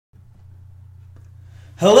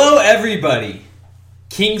Hello, everybody.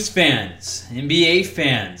 Kings fans, NBA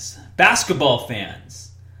fans, basketball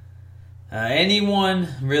fans, anyone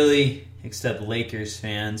really except Lakers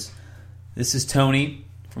fans. This is Tony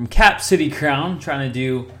from Cap City Crown trying to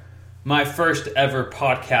do my first ever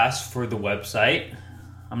podcast for the website.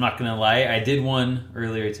 I'm not going to lie, I did one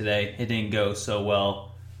earlier today. It didn't go so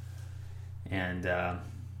well. And, I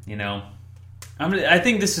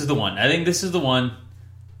think this is the one.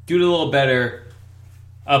 Do it a little better.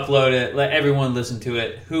 Upload it. Let everyone listen to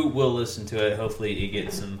it. Who will listen to it? Hopefully it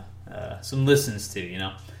gets some listens too,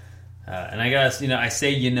 And I guess, I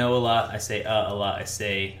say a lot. I say a lot. I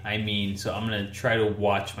say I mean. So I'm going to try to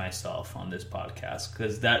watch myself on this podcast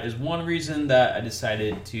because that is one reason that I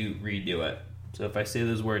decided to redo it. So if I say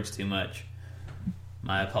those words too much,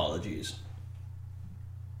 my apologies.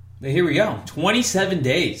 But here we go. 27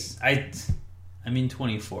 days. I mean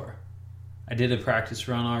 24. I did a practice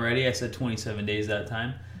run already. I said 27 days that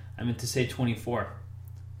time. I meant to say 24.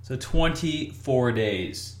 So 24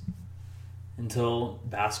 days until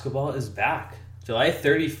basketball is back. July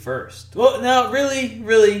 31st. Well, no,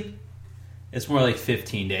 really, it's more like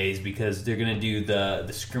 15 days because they're going to do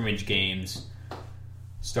the scrimmage games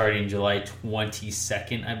starting July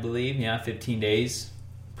 22nd, I believe. Yeah, 15 days.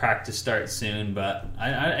 Practice starts soon, but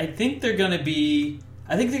I think they're going to be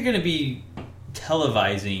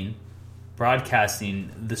televising,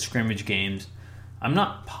 broadcasting the scrimmage games. I'm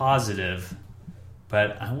not positive,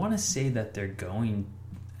 but I want to say that they're going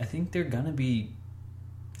to be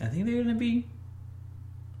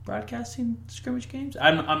broadcasting scrimmage games.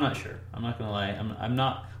 I'm not sure. I'm not going to lie. I'm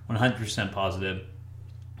not 100% positive,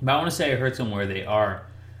 but I want to say I heard somewhere they are.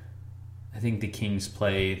 I think the Kings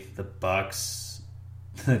play the Bucks,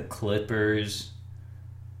 the Clippers,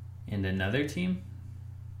 and another team.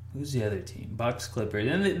 Who's the other team? Bucks, Clippers.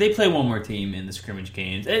 And they play one more team in the scrimmage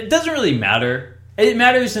games. It doesn't really matter. It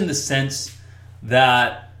matters in the sense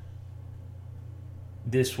that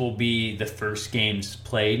this will be the first games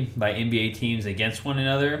played by NBA teams against one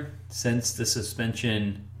another since the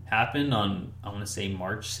suspension happened on, I want to say,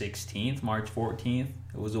 March 16th, March 14th.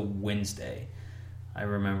 It was a Wednesday. I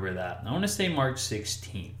remember that. I want to say March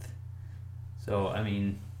 16th. So, I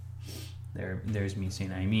mean, there's me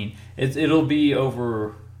saying I mean. It'll be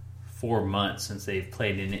over 4 months since they've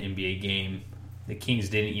played in an NBA game. The Kings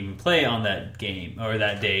didn't even play on that game, or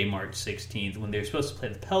that day, March 16th, when they were supposed to play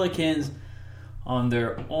the Pelicans on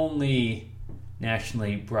their only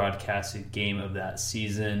nationally broadcasted game of that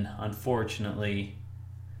season. Unfortunately,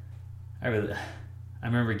 I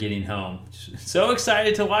remember getting home, so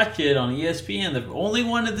excited to watch it on ESPN, the only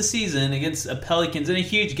one of the season against the Pelicans in a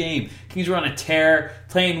huge game. Kings were on a tear,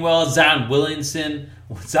 playing well. Zion Williamson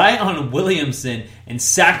in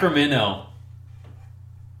Sacramento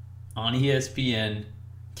on ESPN.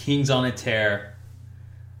 Kings on a tear.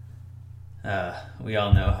 We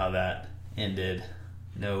all know how that ended.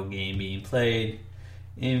 No game being played.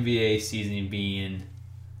 NBA season being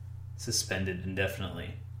suspended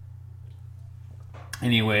indefinitely.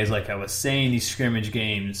 Anyways, like I was saying, these scrimmage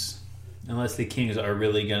games, unless the Kings are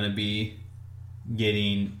really going to be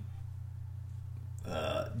getting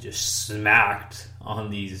just smacked on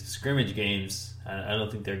these scrimmage games, I don't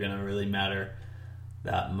think they're going to really matter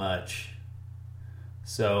that much.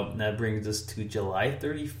 So that brings us to July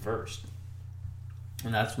 31st.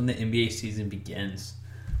 And that's when the NBA season begins.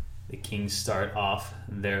 The Kings start off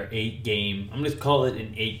their 8-game, I'm going to call it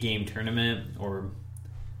an 8-game tournament, or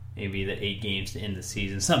maybe the 8 games to end the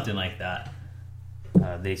season, something like that.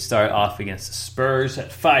 They start off against the Spurs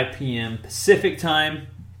at 5 p.m. Pacific time.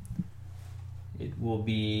 It will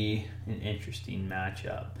be an interesting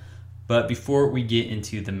matchup. But before we get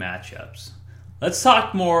into the matchups, let's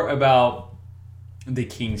talk more about the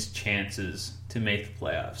Kings' chances to make the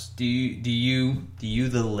playoffs. Do you,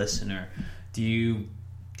 the listener, do you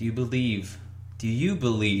believe? Do you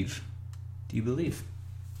believe?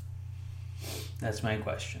 That's my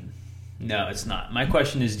question. No, it's not. My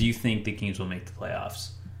question is, do you think the Kings will make the playoffs?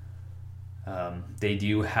 They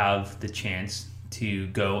do have the chance to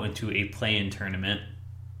go into a play-in tournament.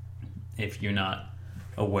 If you're not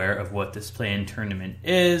aware of what this play-in tournament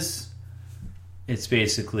is, it's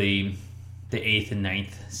basically the 8th and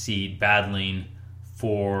 9th seed battling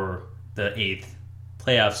for the 8th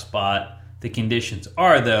playoff spot. The conditions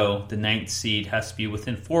are, though, the 9th seed has to be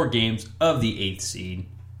within 4 games of the 8th seed.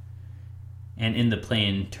 And in the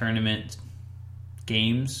play-in tournament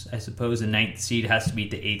games, I suppose the 9th seed has to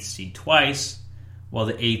beat the 8th seed twice, while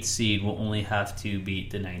the 8th seed will only have to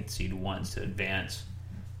beat the 9th seed once to advance.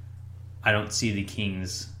 I don't see the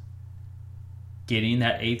Kings getting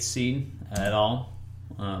that 8th seed at all.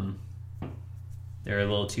 They're a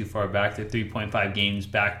little too far back. They're 3.5 games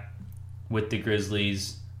back with the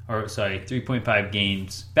Grizzlies. 3.5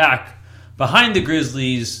 games back behind the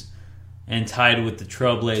Grizzlies and tied with the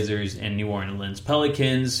Trailblazers and New Orleans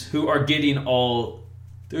Pelicans, who are getting all...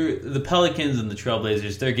 The Pelicans and the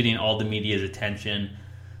Trailblazers, they're getting all the media's attention.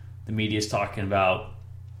 The media's talking about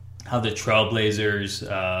how the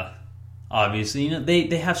Trailblazers... obviously,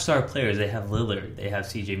 they have star players. They have Lillard. They have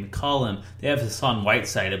CJ McCollum. They have Hassan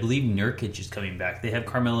Whiteside. I believe Nurkic is coming back. They have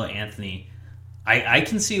Carmelo Anthony. I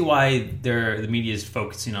can see why the media is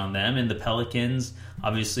focusing on them. And the Pelicans,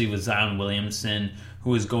 obviously, with Zion Williamson, who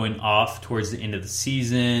was going off towards the end of the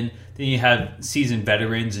season. Then you have seasoned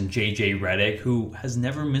veterans and JJ Redick, who has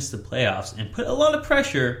never missed the playoffs and put a lot of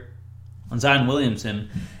pressure on Zion Williamson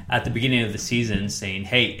at the beginning of the season, saying,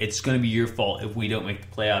 hey, it's going to be your fault if we don't make the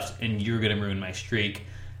playoffs and you're going to ruin my streak.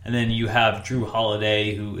 And then you have Drew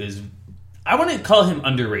Holiday, who is, I wouldn't call him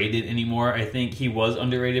underrated anymore. I think he was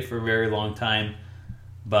underrated for a very long time,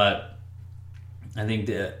 but I think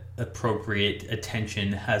the appropriate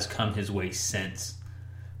attention has come his way since.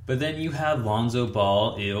 But then you have Lonzo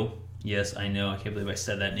Ball. Ew. Yes, I know. I can't believe I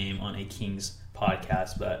said that name on a Kings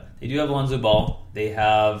podcast, but they do have Lonzo Ball. They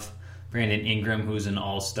have Brandon Ingram, who's an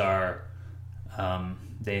all-star.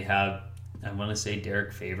 They have, I want to say,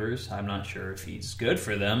 Derek Favors. I'm not sure if he's good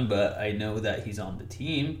for them, but I know that he's on the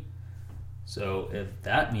team. So if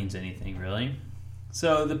that means anything, really.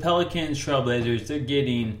 So the Pelicans, Trailblazers, they're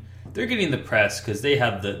getting the press because they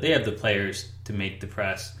have the players to make the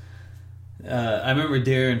press. I remember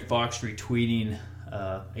Darren Fox retweeting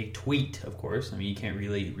a tweet, of course. I mean, you can't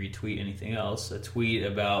really retweet anything else. A tweet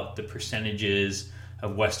about the percentages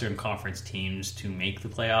of Western Conference teams to make the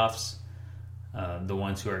playoffs, the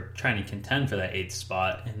ones who are trying to contend for that 8th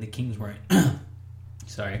spot, and the Kings weren't.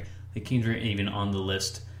 The Kings weren't even on the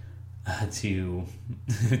list to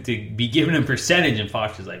be given a percentage. And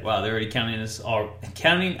Fox is like, "Wow, they're already counting us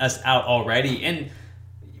out already." And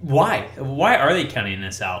why? Why are they counting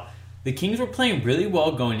us out? The Kings were playing really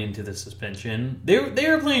well going into the suspension. They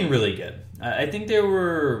were playing really good. I think they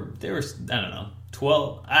were I don't know,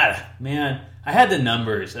 12. Man. I had the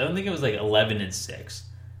numbers. I don't think it was like 11-6.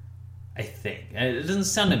 I think. It doesn't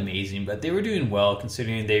sound amazing, but they were doing well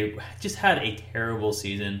considering they just had a terrible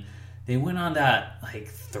season. They went on that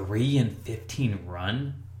like 3-15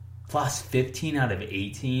 run, plus 15 out of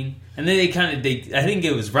 18, and then I think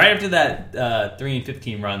it was right after that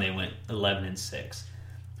 3-15 run they went 11-6.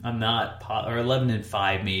 I'm not or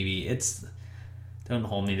 11-5 maybe. Don't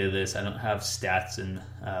hold me to this. I don't have stats in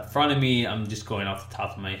front of me. I'm just going off the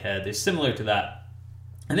top of my head. They're similar to that.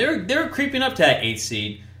 And they were creeping up to that 8th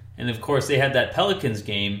seed. And, of course, they had that Pelicans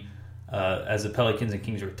game as the Pelicans and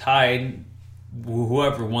Kings were tied.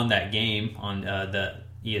 Whoever won that game on the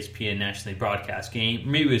ESPN nationally broadcast game,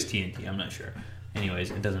 maybe it was TNT, I'm not sure.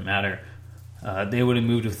 Anyways, it doesn't matter. They would have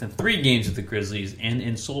moved within 3 games of the Grizzlies and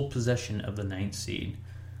in sole possession of the 9th seed.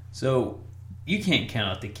 So you can't count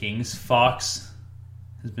out the Kings. Fox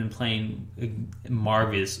has been playing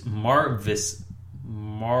marvelously.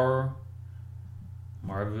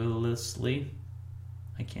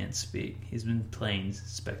 I can't speak. He's been playing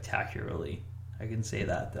spectacularly. I can say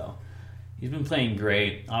that, though. He's been playing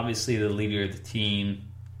great. Obviously, the leader of the team.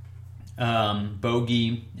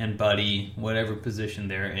 Bogey and Buddy, whatever position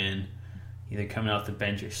they're in, either coming off the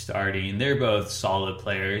bench or starting, they're both solid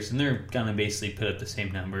players, and they're going to basically put up the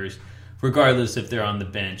same numbers, regardless if they're on the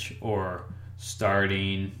bench or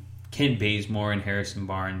starting. Kent Bazemore and Harrison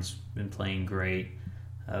Barnes been playing great.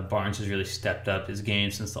 Barnes has really stepped up his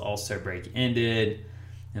game since the All-Star break ended.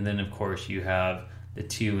 And then, of course, you have the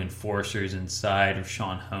 2 enforcers inside.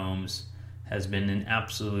 Rashawn Holmes has been an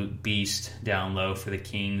absolute beast down low for the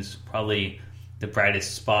Kings. Probably the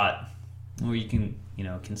brightest spot where you can,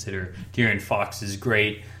 consider De'Aaron Fox's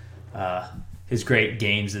his great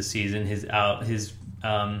games this season.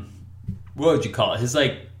 What would you call it?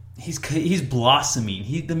 He's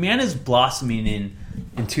blossoming. The man is blossoming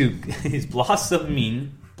he's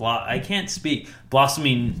blossoming. I can't speak.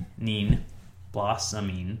 Blossoming.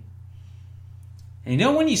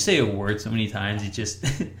 And when you say a word so many times,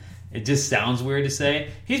 it just sounds weird to say.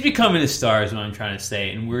 He's becoming a star is what I'm trying to say,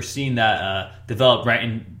 and we're seeing that develop right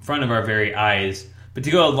in front of our very eyes. But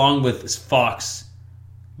to go along with Fox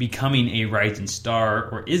becoming a rising star,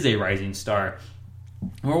 or is a rising star,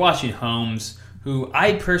 we're watching Holmes, who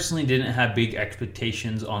I personally didn't have big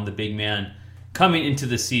expectations on the big man coming into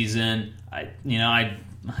the season. I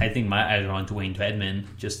think my eyes were on Dwayne Dedmon,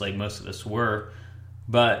 just like most of us were.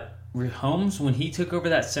 But Holmes, when he took over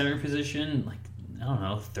that center position,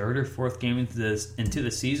 third or fourth game into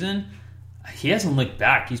the season, he hasn't looked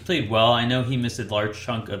back. He's played well. I know he missed a large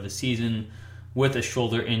chunk of the season with a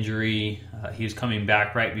shoulder injury. He was coming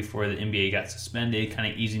back right before the NBA got suspended,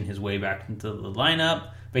 kind of easing his way back into the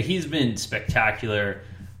lineup. But he's been spectacular.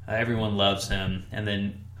 Everyone loves him. And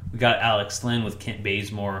then we got Alex Len with Kent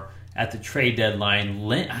Bazemore at the trade deadline.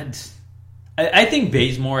 I think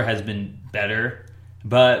Bazemore has been better,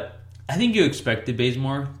 but I think you expected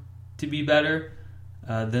Bazemore to be better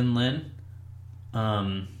than Len.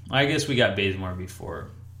 I guess we got Bazemore a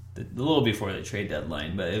little before the trade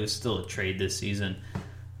deadline, but it was still a trade this season.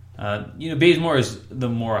 Bazemore is the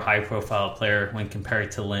more high-profile player when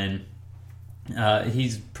compared to Len.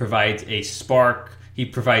 He provides a spark. He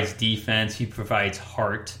provides defense. He provides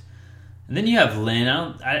heart. And then you have Len.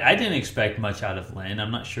 I didn't expect much out of Len.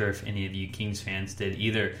 I'm not sure if any of you Kings fans did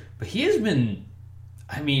either. But he has been...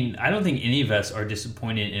 I don't think any of us are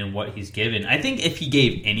disappointed in what he's given. I think if he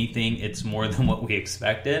gave anything, it's more than what we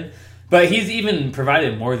expected. But he's even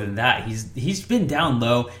provided more than that. He's been down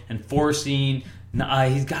low and forcing. He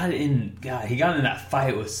got in that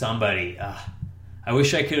fight with somebody. I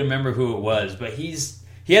wish I could remember who it was, but he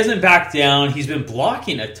hasn't backed down. He's been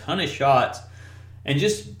blocking a ton of shots, and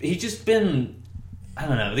he's just been. I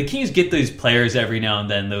don't know. The Kings get those players every now and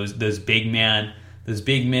then. Those big men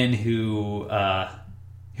who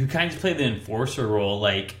kind of play the enforcer role,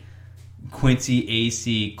 like Quincy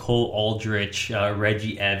Acee, Cole Aldrich,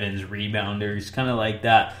 Reggie Evans, rebounders, kind of like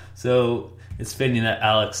that. So it's fitting that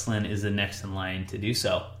Alex Len is the next in line to do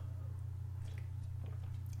so.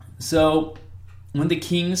 So when the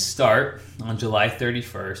Kings start on July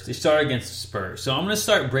 31st, they start against the Spurs. So I'm going to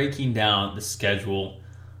start breaking down the schedule,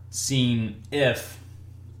 seeing if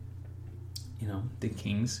the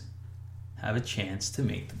Kings have a chance to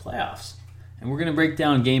make the playoffs. And we're going to break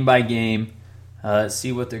down game by game,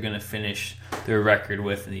 see what they're going to finish their record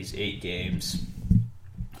with in these 8 games.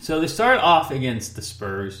 So they start off against the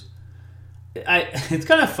Spurs. It's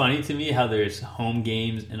kind of funny to me how there's home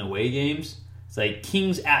games and away games. It's like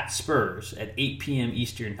Kings at Spurs at 8 p.m.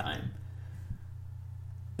 Eastern time.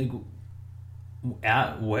 Like,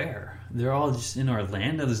 at where? They're all just in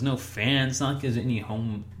Orlando. There's no fans. It's not like there's any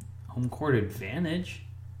home court advantage.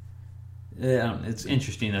 It's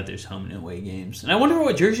interesting that there's home and away games. And I wonder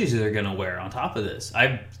what jerseys they're going to wear on top of this.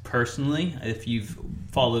 I personally, if you've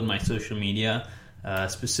followed my social media,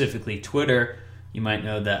 specifically Twitter, you might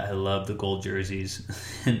know that I love the gold jerseys.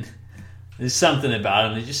 And there's something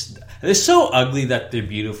about them. They're so ugly that they're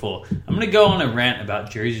beautiful. I'm going to go on a rant about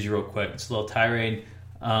jerseys real quick. It's a little tirade.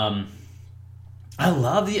 I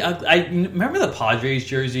love the ugly. I remember the Padres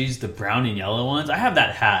jerseys, the brown and yellow ones. I have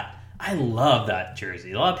that hat. I love that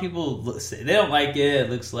jersey. A lot of people say they don't like it. It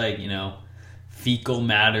looks like, fecal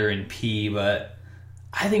matter and pee, but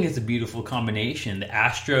I think it's a beautiful combination. The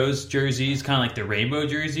Astros jerseys, kind of like the rainbow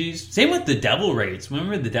jerseys. Same with the Devil Rays.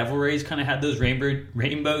 Remember the Devil Rays kind of had those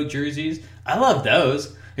rainbow jerseys? I love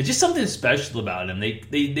those. It's just something special about them.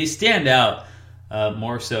 They stand out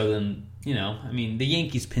more so than, the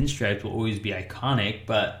Yankees pinstripes will always be iconic,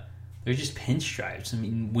 but they're just pinstripes.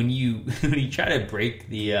 When you try to break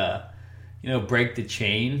the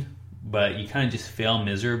chain, but you kind of just fail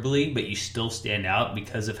miserably, but you still stand out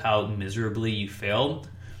because of how miserably you failed,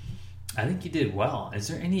 I think you did well. Is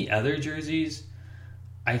there any other jerseys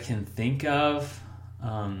I can think of?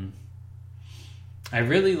 I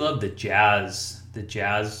really love the Jazz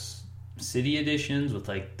City editions with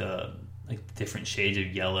the different shades of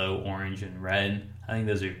yellow, orange, and red. I think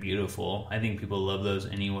those are beautiful. I think people love those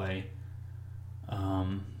anyway.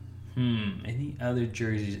 Any other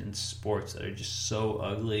jerseys in sports that are just so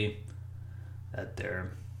ugly that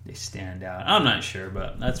they stand out? I'm not sure,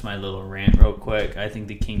 but that's my little rant real quick. I think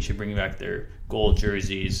the Kings should bring back their gold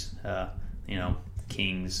jerseys.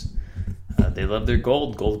 Kings, they love their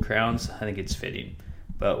gold crowns. I think it's fitting,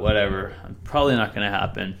 but whatever. Probably not going to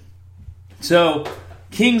happen. So,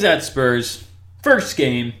 Kings at Spurs, first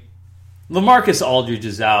game. LaMarcus Aldridge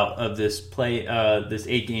is out of this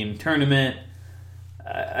 8-game tournament.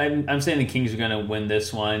 I'm saying the Kings are going to win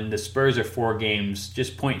this one. The Spurs are 4 games,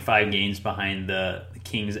 just 0.5 games behind the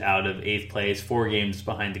Kings out of 8th place, 4 games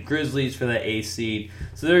behind the Grizzlies for that 8th seed.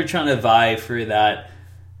 So they're trying to vie for that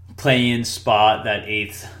play-in spot, that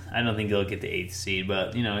 8th. I don't think they'll get the 8th seed,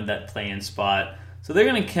 but, that play-in spot. So they're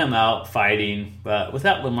going to come out fighting, but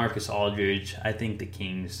without LaMarcus Aldridge, I think the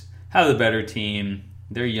Kings have the better team.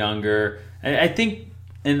 They're younger. I think...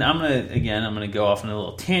 And I'm gonna go off on a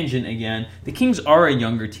little tangent again. The Kings are a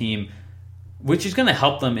younger team, which is gonna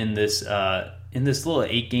help them in this little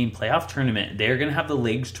 8-game playoff tournament. They're gonna have the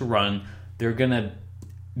legs to run. They're gonna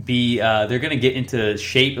get into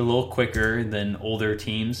shape a little quicker than older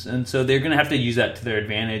teams, and so they're gonna have to use that to their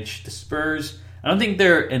advantage. The Spurs, I don't think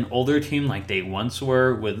they're an older team like they once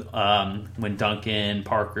were with when Duncan,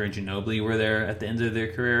 Parker, and Ginobili were there at the end of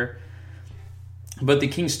their career. But the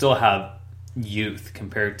Kings still have youth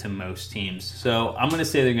compared to most teams. So I'm going to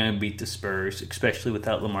say they're going to beat the Spurs, especially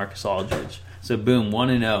without LaMarcus Aldridge. So boom,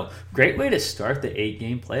 1-0. Great way to start the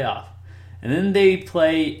 8-game playoff. And then they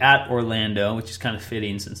play at Orlando, which is kind of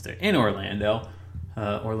fitting since they're in Orlando.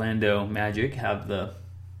 Orlando Magic have the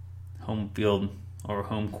home field or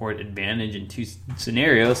home court advantage in two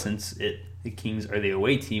scenarios since the Kings are the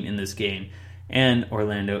away team in this game. And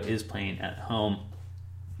Orlando is playing at home.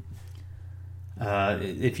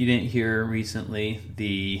 If you didn't hear recently,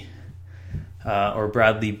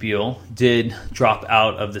 Bradley Beal did drop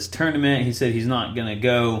out of this tournament. He said he's not going to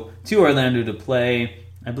go to Orlando to play.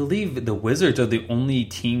 I believe the Wizards are the only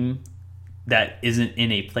team that isn't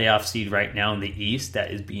in a playoff seed right now in the East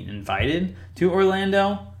that is being invited to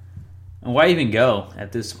Orlando. And why even go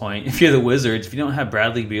at this point? If you're the Wizards, if you don't have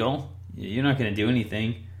Bradley Beal, you're not going to do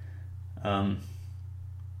anything. And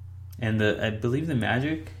I believe the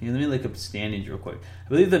Magic, let me look up standings real quick. I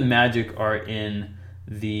believe the Magic are in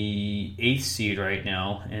the 8th seed right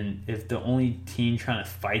now. And if the only team trying to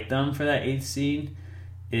fight them for that 8th seed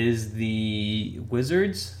is the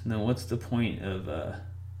Wizards, then what's the point of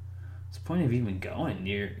even going?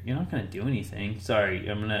 You're not going to do anything. Sorry,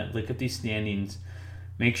 I'm going to look up these standings,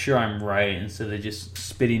 make sure I'm right instead of just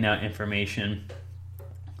spitting out information.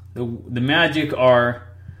 The Magic are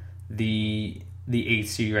the 8th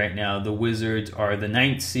seed right now. The Wizards are the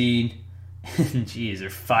 9th seed. Jeez, they're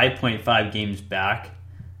 5.5 games back.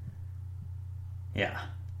 Yeah.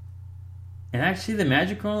 And actually, the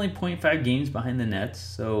Magic are only 0.5 games behind the Nets,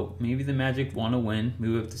 so maybe the Magic want to win,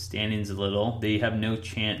 move up the standings a little. They have no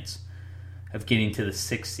chance of getting to the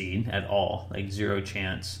 6th seed at all, like zero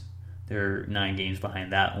chance. They're 9 games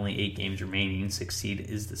behind that, only 8 games remaining. 6th seed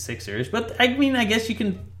is the Sixers. But, I mean, I guess you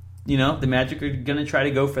can, the Magic are going to try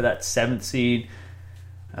to go for that 7th seed.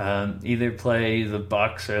 Either play the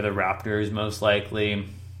Bucks or the Raptors, most likely,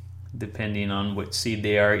 depending on which seed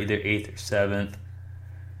they are, either 8th or 7th.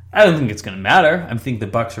 I don't think it's going to matter. I think the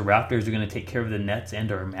Bucks or Raptors are going to take care of the Nets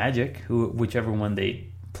and or Magic, whichever one they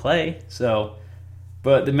play. So,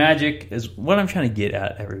 but the Magic is what I'm trying to get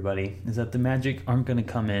at, everybody, is that the Magic aren't going to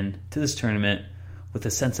come in to this tournament with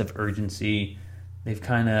a sense of urgency. They've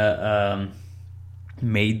kind of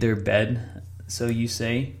made their bed, so you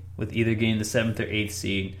say, with either getting the 7th or 8th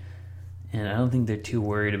seed. And I don't think they're too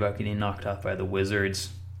worried about getting knocked off by the Wizards,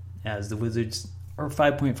 as the Wizards are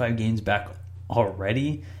 5.5 games back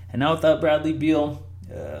already. And now without Bradley Beal,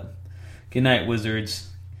 good night, Wizards.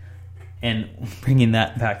 And bringing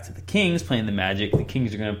that back to the Kings, playing the Magic, the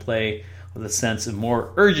Kings are going to play with a sense of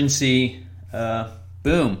more urgency.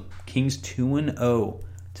 Boom. Kings 2-0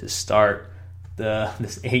 to start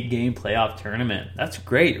this 8-game playoff tournament. That's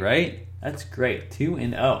great, right? That's great.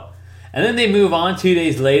 2-0. And then they move on 2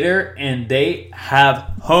 days later, and they have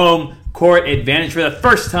home court advantage for the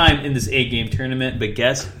first time in this 8-game tournament. But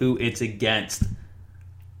guess who it's against?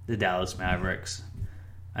 The Dallas Mavericks.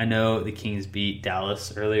 I know the Kings beat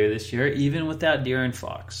Dallas earlier this year, even without De'Aaron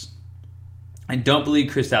Fox. I don't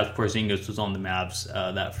believe Kristaps Porzingis was on the Mavs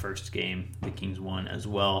that first game. The Kings won as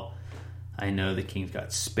well. I know the Kings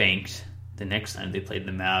got spanked the next time they played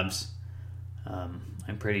the Mavs.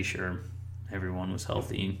 I'm pretty sure everyone was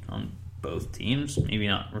healthy on both teams. Maybe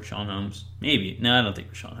not Rashawn Holmes. Maybe. No, I don't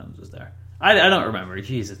think Rashawn Holmes was there. I don't remember.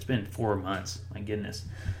 Jeez, it's been 4 months. My goodness.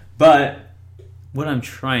 But what I'm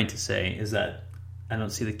trying to say is that I don't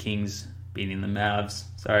see the Kings beating the Mavs.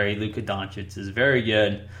 Sorry, Luka Doncic is very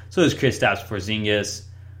good. So is Kristaps Porzingis.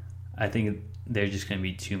 I think they're just going to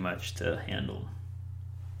be too much to handle.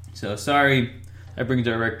 So sorry, that brings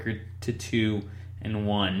our record to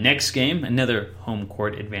 2-1. Next game, another home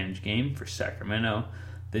court advantage game for Sacramento,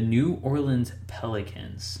 the New Orleans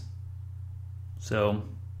Pelicans. So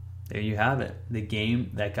there you have it. The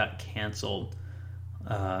game that got canceled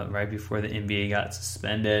right before the NBA got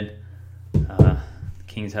suspended. The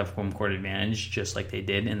Kings have home court advantage just like they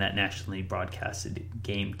did in that nationally broadcasted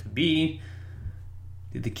game to be.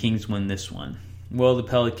 Did the Kings win this one? Well, the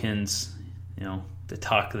Pelicans, the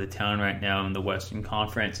talk of the town right now in the Western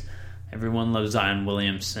Conference. Everyone loves Zion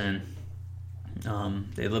Williamson.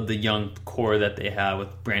 They love the young core that they have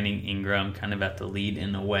with Brandon Ingram kind of at the lead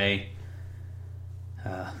in a way.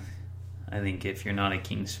 I think if you're not a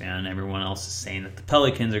Kings fan, everyone else is saying that the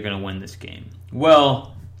Pelicans are going to win this game.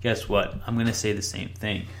 Well, guess what? I'm going to say the same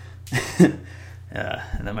thing.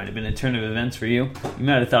 That might have been a turn of events for you. You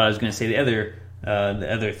might have thought I was going to say the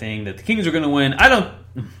other thing, that the Kings are going to win.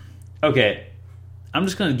 Okay, I'm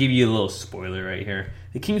just going to give you a little spoiler right here.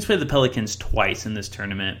 The Kings played the Pelicans twice in this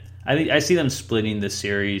tournament. I see them splitting this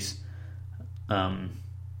series. I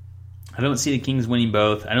don't see the Kings winning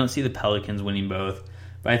both. I don't see the Pelicans winning both.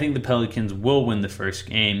 But I think the Pelicans will win the first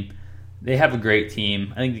game. They have a great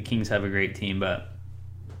team. I think the Kings have a great team, but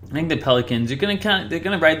I think the Pelicans are they're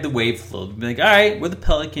gonna ride the wave flow. They'll be like, all right, we're the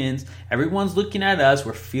Pelicans. Everyone's looking at us.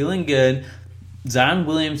 We're feeling good. Zion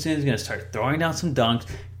Williamson is gonna start throwing down some dunks,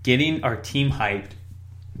 getting our team hyped.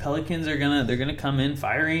 Pelicans are gonna come in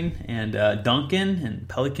firing and dunking, and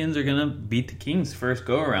Pelicans are gonna beat the Kings first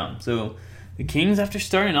go around. So the Kings, after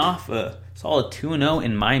starting off a solid 2-0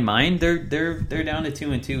 in my mind, they're down to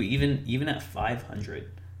 2-2 even at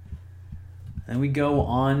 500. Then we go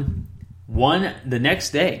on the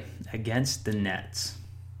next day against the Nets.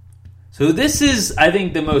 So this is, I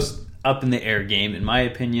think, the most up in the air game in my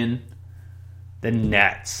opinion. The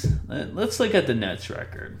Nets. Let's look at the Nets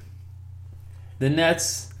record. The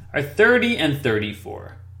Nets are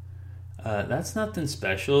 30-34. That's nothing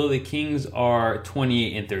special. The Kings are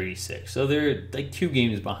 28-36. So they're like 2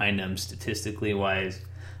 games behind them statistically wise.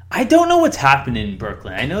 I don't know what's happening in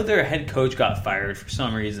Brooklyn. I know their head coach got fired for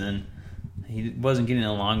some reason. He wasn't getting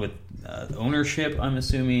along with ownership, I'm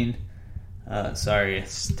assuming. Sorry,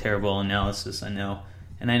 it's terrible analysis, I know.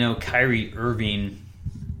 And I know Kyrie Irving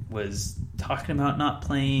was talking about not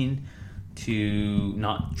playing to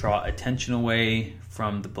not draw attention away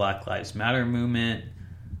from the Black Lives Matter movement.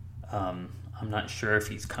 I'm not sure if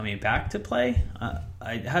he's coming back to play.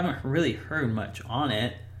 I haven't really heard much on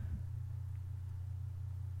it.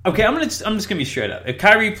 Okay, I'm just gonna be straight up. If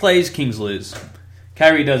Kyrie plays, Kings lose.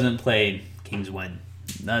 Kyrie doesn't play, Kings win.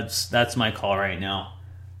 That's my call right now.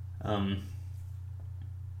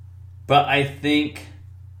 But I think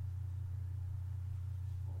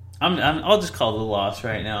I'll just call it a loss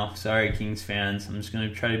right now. Sorry, Kings fans. I'm just going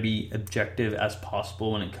to try to be objective as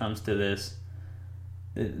possible when it comes to this.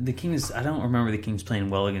 The Kings, I don't remember the Kings playing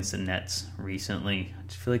well against the Nets recently. I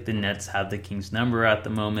just feel like the Nets have the Kings number at the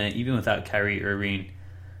moment, even without Kyrie Irving.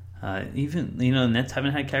 The Nets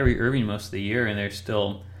haven't had Kyrie Irving most of the year, and they're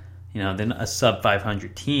still, they're not a sub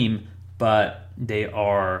 500 team, but they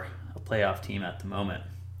are a playoff team at the moment.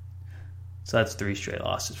 So that's 3 straight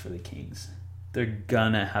losses for the Kings. They're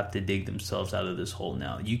gonna have to dig themselves out of this hole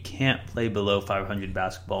now. You can't play below 500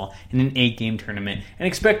 basketball in an 8-game tournament and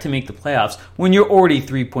expect to make the playoffs when you're already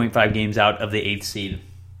 3.5 games out of the 8th seed.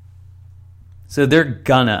 So they're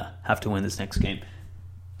gonna have to win this next game.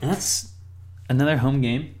 And that's another home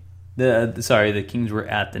game. The Kings were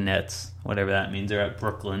at the Nets, whatever that means. They're at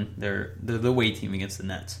Brooklyn. They're the away team against the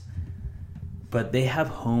Nets. But they have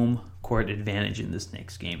home court advantage in this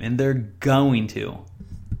next game, and they're going to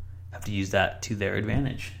have to use that to their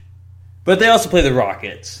advantage. But they also play the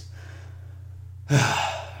Rockets.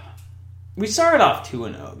 We started off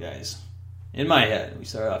 2-0, guys. In my head, we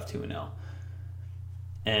started off 2-0.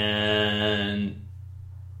 And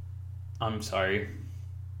I'm sorry.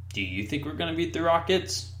 Do you think we're going to beat the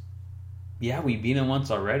Rockets? Yeah, we beat them once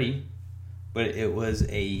already. But it was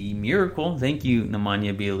a miracle. Thank you,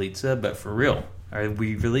 Nemanja Bjelica. But for real, are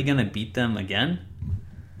we really going to beat them again?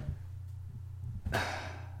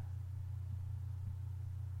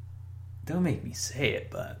 Don't make me say it,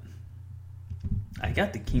 but I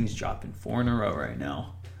got the Kings dropping 4 in a row right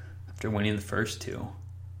now after winning the first 2.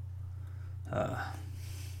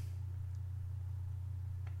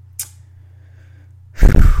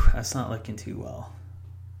 That's not looking too well.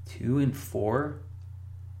 2-4.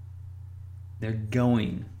 They're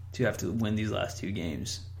going to have to win these last 2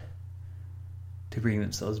 games to bring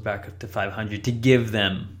themselves back up to 500 to give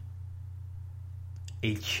them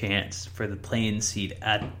a chance for the play-in seed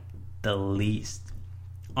at the least.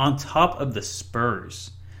 On top of the Spurs,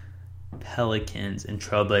 Pelicans, and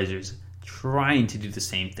Trailblazers trying to do the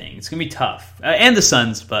same thing. It's going to be tough. And the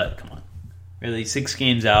Suns, but come on. Really, 6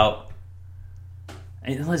 games out.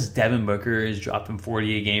 Unless Devin Booker is dropping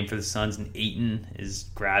 40 a game for the Suns and Ayton is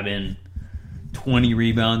grabbing 20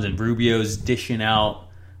 rebounds and Rubio's dishing out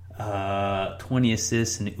 20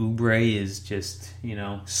 assists and Oubre is just,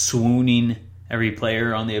 swooning every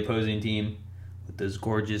player on the opposing team with those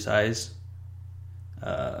gorgeous eyes.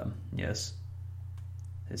 Yes,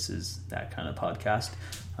 this is that kind of podcast.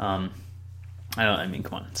 Come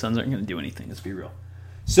on, Suns aren't going to do anything. Let's be real.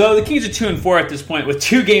 So the Kings are 2-4 at this point with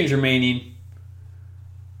 2 games remaining.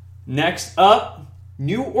 Next up,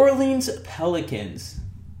 New Orleans Pelicans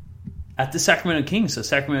at the Sacramento Kings. So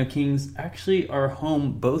Sacramento Kings actually are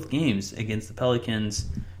home both games against the Pelicans.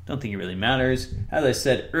 Don't think it really matters. As I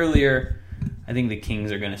said earlier, I think the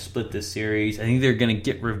Kings are going to split this series. I think they're going to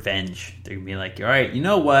get revenge. They're going to be like, all right, you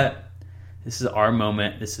know what? This is our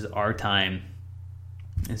moment. This is our time.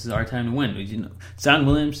 This is our time to win. Zion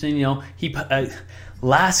Williamson, he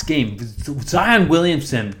last game, Zion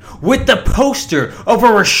Williamson with the poster over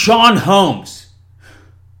Rashawn Holmes.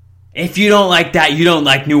 If you don't like that, you don't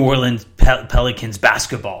like New Orleans Pelicans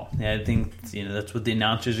basketball. Yeah, I think that's what the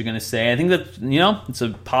announcers are going to say. I think that it's a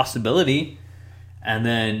possibility. And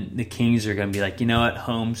then the Kings are going to be like, you know what,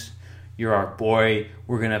 Holmes, you're our boy.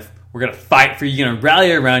 We're gonna fight for you. We're gonna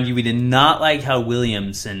rally around you. We did not like how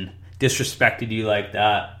Williamson disrespected you like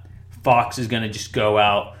that. Fox is gonna just go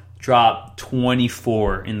out, drop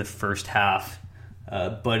 24 in the first half.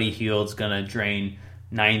 Buddy Hield's gonna drain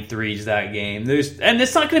 9 threes that game. And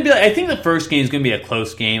it's not gonna be like, I think the first game is gonna be a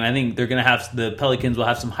close game. I think the Pelicans will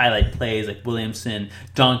have some highlight plays like Williamson,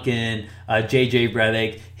 Duncan, JJ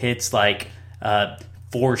Redick hits like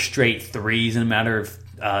 4 straight threes in a matter of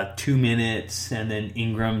 2 minutes, and then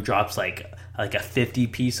Ingram drops like a 50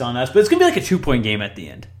 piece on us. But it's gonna be like a 2-point game at the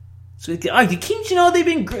end. So the Kings, they've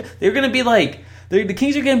been great. They're gonna be like the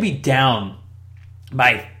Kings are gonna be down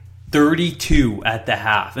by 32 at the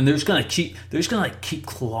half, and they're just gonna keep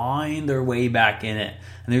clawing their way back in it,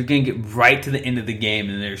 and they're gonna get right to the end of the game,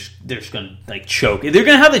 and they're just gonna choke. They're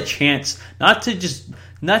gonna have a chance not to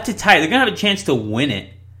tie. They're gonna have a chance to win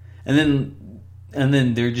it, and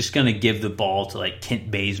then they're just going to give the ball to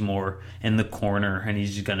Kent Bazemore in the corner, and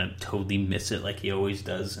he's just going to totally miss it like he always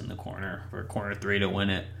does in the corner for a corner 3 to win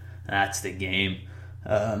it. That's the game.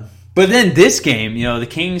 But then this game, the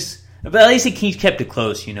Kings, but at least the Kings kept it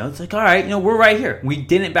close. It's like, all right, we're right here. We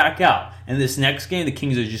didn't back out. And this next game, the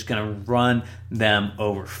Kings are just going to run them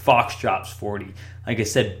over. Fox drops 40. Like I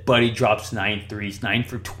said, Buddy drops 9 threes, 9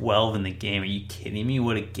 for 12 in the game. Are you kidding me?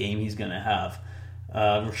 What a game he's going to have.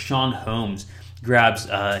 Rashawn Holmes grabs,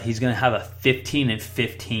 he's going to have a 15 and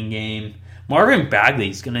 15 game. Marvin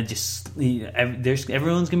Bagley's going to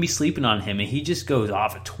everyone's going to be sleeping on him, and he just goes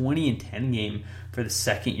off a 20 and 10 game for the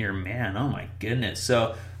second year man. Oh my goodness.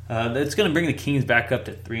 So that's going to bring the Kings back up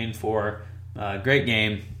to 3 and 4. Great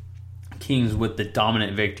game. Kings with the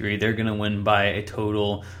dominant victory. They're going to win by a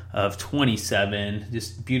total of 27.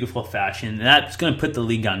 Just beautiful fashion. And that's going to put the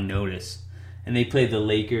league on notice. And they play the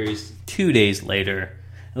Lakers 2 days later.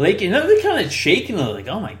 Lakers, they're kind of shaking, like,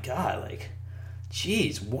 oh my god,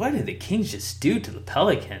 geez, what did the Kings just do to the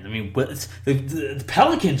Pelicans? I mean, the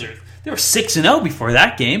Pelicans they were 6-0 before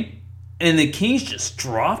that game, and the Kings just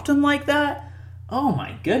dropped them like that. Oh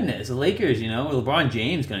my goodness, the Lakers, LeBron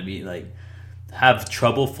James going to be have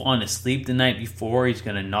trouble falling asleep the night before. He's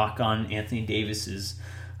going to knock on Anthony Davis's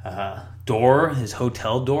door, his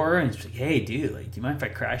hotel door, and he's like, hey dude, do you mind if I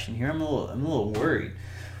crash in here? I'm a little worried.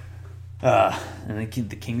 And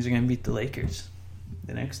the Kings are going to beat the Lakers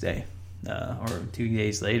the next day, or 2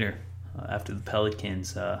 days later, after the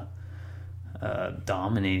Pelicans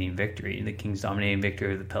dominating victory. The Kings dominating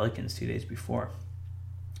victory of the Pelicans 2 days before,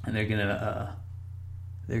 and they're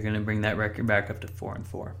gonna bring that record back up to 4 and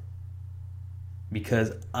 4.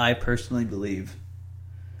 Because I personally believe,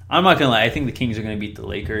 I'm not gonna lie, I think the Kings are gonna beat the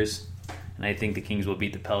Lakers. And I think the Kings will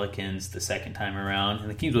beat the Pelicans the second time around, and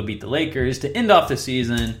the Kings will beat the Lakers to end off the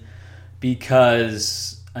season.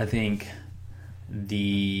 Because I think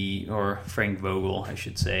Frank Vogel, I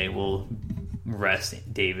should say, will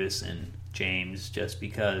rest Davis and James just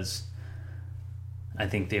because I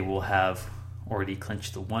think they will have already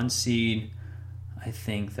clinched the 1 seed. I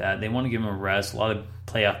think that they want to give them a rest. A lot of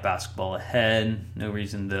playoff basketball ahead. No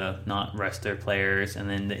reason to not rest their players. And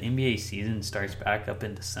then the NBA season starts back up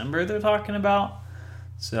in December, they're talking about.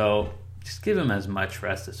 So just give them as much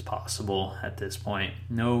rest as possible at this point.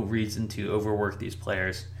 No reason to overwork these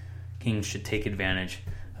players. Kings should take advantage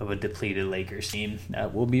of a depleted Lakers team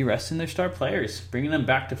that will be resting their star players, bringing them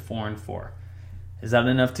back to 4 and 4. Is that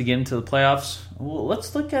enough to get into the playoffs? Well,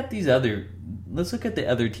 let's look at the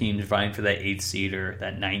other teams vying for that 8th seed or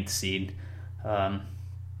that 9th seed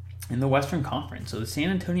in the Western Conference. So the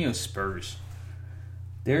San Antonio Spurs.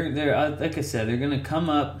 They're like I said, they're going to come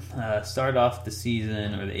up, start off the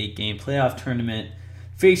season or the 8-game playoff tournament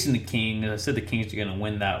facing the Kings. I said the Kings are going to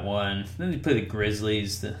win that one. Then they play the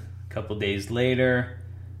Grizzlies a couple days later.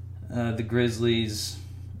 The Grizzlies,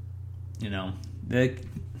 I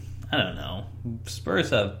don't know.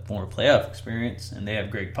 Spurs have more playoff experience, and they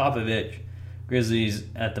have Greg Popovich. Grizzlies,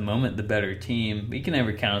 at the moment, the better team. But you can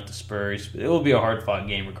never count out the Spurs. But it will be a hard-fought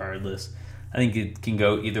game regardless. I think it can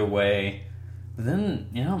go either way. But then,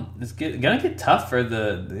 it's gonna get tough for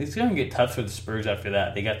the Spurs after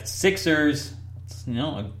that. They got the Sixers,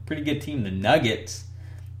 a pretty good team. The Nuggets,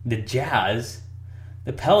 the Jazz,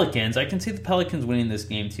 the Pelicans. I can see the Pelicans winning this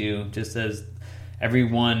game too, just as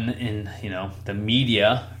everyone in the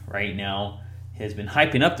media right now has been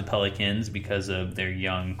hyping up the Pelicans because of their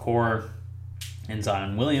young core. and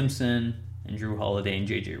Zion Williamson and Drew Holiday and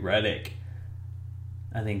JJ Redick.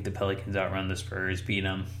 I think the Pelicans outrun the Spurs, beat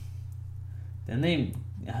them. Then they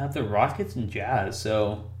have the Rockets and Jazz.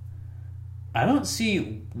 So I don't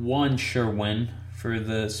see one sure win for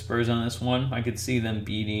the Spurs on this one. I could see them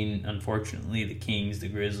beating, unfortunately, the Kings, the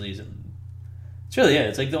Grizzlies. And it's really it.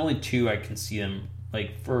 It's like the only two I can see them,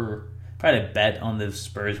 like, for if I had to bet on the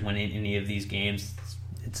Spurs winning any of these games,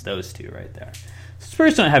 it's those two right there.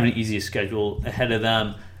 Spurs don't have an easy schedule ahead of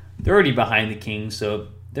them. They're already behind the Kings, so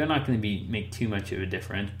they're not going to make too much of a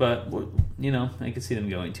difference. But, I could see them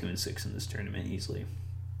going 2-6 in this tournament easily.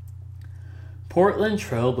 Portland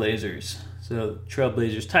Trailblazers. So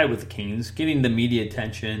Trailblazers tied with the Kings, getting the media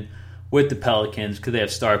attention with the Pelicans because they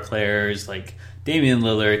have star players like Damian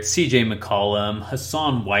Lillard, CJ McCollum,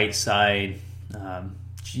 Hassan Whiteside.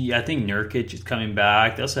 I think Nurkic is coming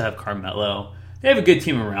back. They also have Carmelo. They have a good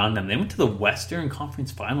team around them. They went to the Western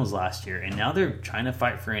Conference Finals last year, and now they're trying to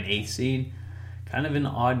fight for an 8th seed. Kind of an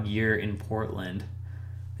odd year in Portland.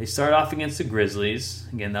 They start off against the Grizzlies.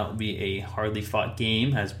 Again, that will be a hardly fought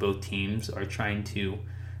game as both teams are trying to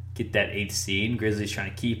get that 8th seed. Grizzlies trying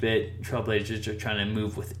to keep it. Trailblazers are trying to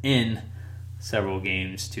move within several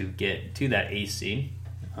games to get to that 8th seed.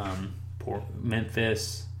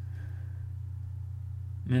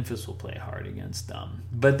 Memphis will play hard against them.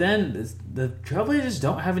 But then the Trailblazers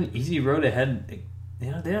don't have an easy road ahead. They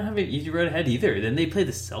don't have an easy road ahead either. Then they play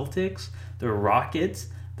the Celtics, the Rockets,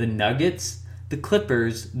 the Nuggets, the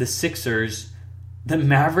Clippers, the Sixers, the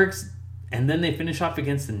Mavericks, and then they finish off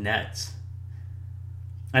against the Nets.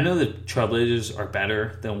 I know the Trailblazers are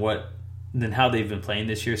better than how they've been playing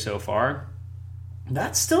this year so far.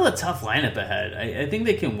 That's still a tough lineup ahead. I think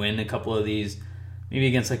they can win a couple of these, maybe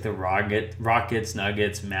against like the Rockets,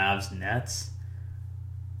 Nuggets, Mavs, Nets.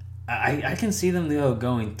 I can see them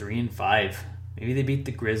going 3-5. Maybe they beat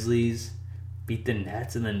the Grizzlies, beat the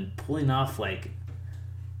Nets, and then pulling off pulling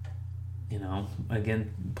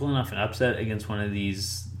off an upset against one of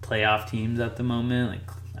these playoff teams at the moment. Like,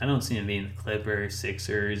 I don't see them being the Clippers,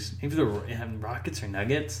 Sixers, maybe the Rockets or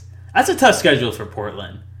Nuggets. That's a tough schedule for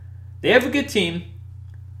Portland. They have a good team.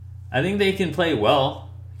 I think they can play well,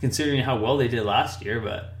 considering how well they did last year,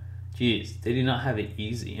 but geez, they do not have it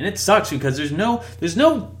easy. And it sucks because there's no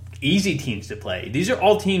easy teams to play. These are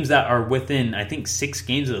all teams that are within, I think, 6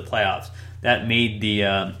 games of the playoffs that made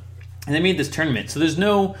and they made this tournament. So there's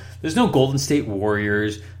no Golden State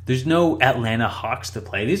Warriors, there's no Atlanta Hawks to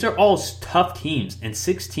play. These are all tough teams, and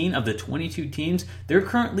 16 of the 22 teams, they're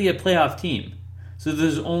currently a playoff team. So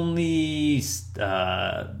there's only 6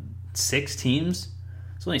 teams.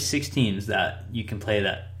 There's only 6 teams that you can play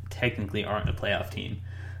that technically aren't a playoff team.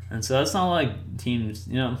 And so that's not like teams,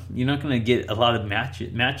 you're not going to get a lot of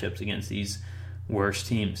matchups against these worst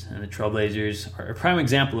teams. And the Trailblazers are a prime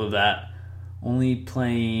example of that. Only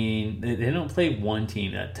playing, they don't play one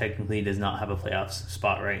team that technically does not have a playoff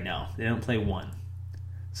spot right now. They don't play one.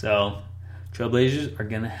 So Trailblazers are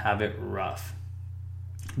going to have it rough.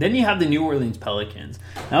 Then you have the New Orleans Pelicans.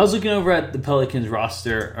 Now, I was looking over at the Pelicans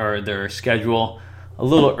roster, or their schedule, a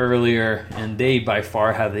little earlier, and they by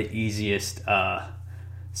far have the easiest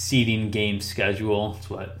seeding game schedule.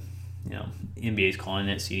 It's what NBA is calling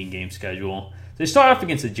it, seeding game schedule. They start off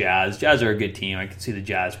against the Jazz. Jazz are a good team. I can see the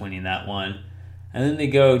Jazz winning that one. And then they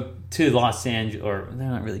go to Los Angeles, or they're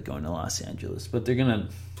not really going to Los Angeles, but they're going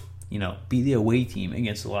to, be the away team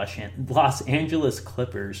against the Los Angeles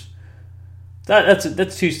Clippers.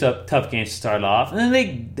 That's 2 tough games to start off. And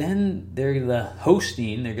then they're they're going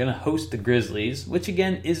to host the Grizzlies, which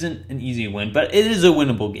again isn't an easy win, but it is a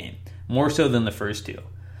winnable game, more so than the first 2.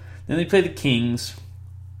 Then they play the Kings.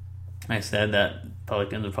 I said that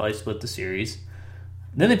Pelicans will probably split the series.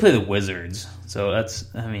 Then they play the Wizards. So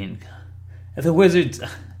if the Wizards,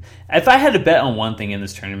 if I had to bet on one thing in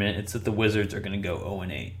this tournament, it's that the Wizards are going to go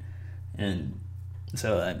 0-8. And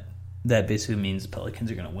so that basically means the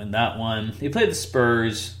Pelicans are going to win that one. They play the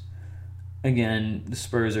Spurs. Again, the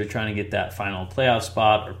Spurs are trying to get that final playoff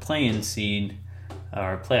spot or play-in seed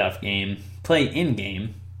or play-in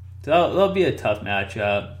game. So that'll be a tough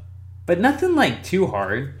matchup. But nothing too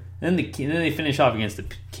hard. Then they finish off against the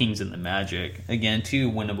Kings and the Magic. Again,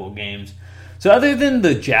 2 winnable games. So other than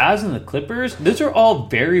the Jazz and the Clippers, those are all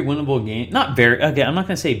very winnable games. I'm not going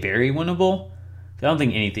to say very winnable. I don't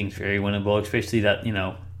think anything's very winnable, especially that,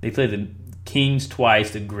 they play the Kings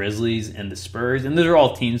twice, the Grizzlies, and the Spurs. And those are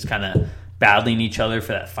all teams kind of battling each other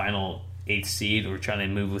for that final 8th seed or trying to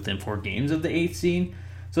move within 4 games of the 8th seed.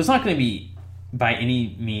 So it's not going to be by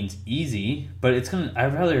any means easy, but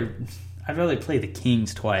I'd rather play the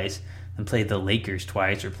Kings twice than play the Lakers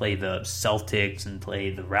twice or play the Celtics and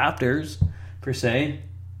play the Raptors, per se.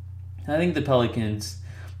 I think the Pelicans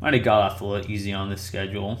might have got off a little easy on this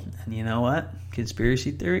schedule. And you know what?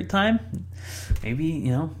 Conspiracy theory time?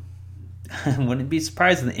 Maybe, I wouldn't be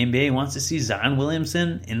surprised if the NBA wants to see Zion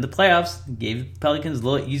Williamson in the playoffs. Gave the Pelicans a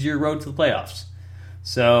little easier road to the playoffs.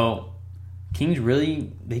 So Kings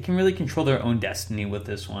they can really control their own destiny with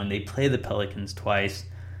this one. They play the Pelicans twice.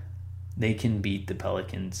 They can beat the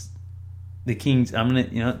Pelicans. The Kings,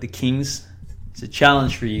 the Kings, it's a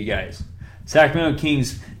challenge for you guys. Sacramento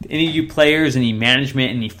Kings, any of you players, any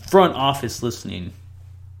management, any front office listening,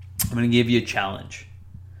 I'm going to give you a challenge.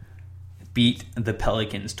 Beat the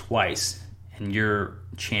Pelicans twice, and your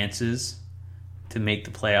chances to make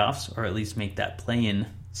the playoffs, or at least make that play-in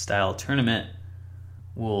style tournament,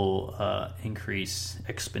 will increase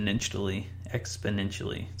exponentially.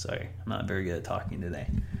 Sorry, I'm not very good at talking today,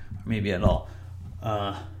 or maybe at all.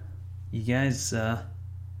 You guys, come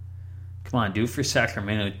on, do it for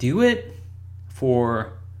Sacramento. Do it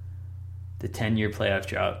for the 10-year playoff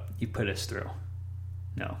drought you put us through.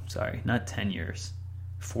 No, sorry, not 10 years.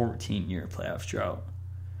 14-year playoff drought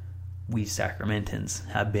we Sacramentans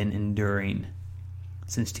have been enduring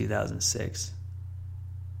since 2006.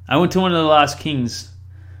 I went to one of the last Kings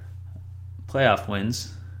playoff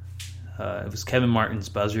wins. It was Kevin Martin's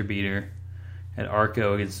buzzer beater at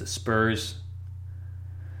Arco against the Spurs.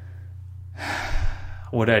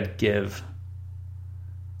 What I'd give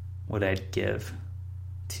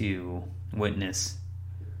to witness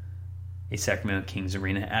a Sacramento Kings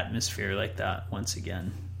arena atmosphere like that once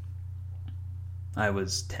again. I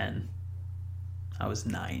was 10. I was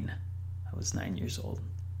 9. I was 9 years old.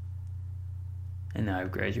 And now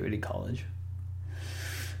I've graduated college.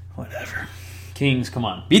 Whatever. Kings, come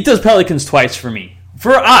on. Beat those Pelicans twice for me.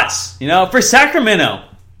 For us. For Sacramento.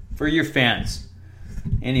 For your fans.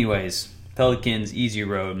 Anyways, Pelicans, easy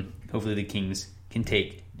road. Hopefully the Kings can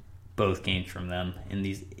take both games from them in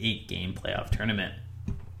these 8-game playoff tournament.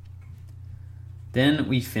 Then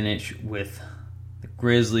we finish with the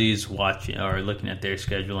Grizzlies looking at their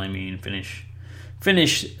schedule.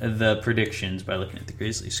 Finish the predictions by looking at the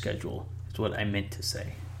Grizzlies schedule. Is what I meant to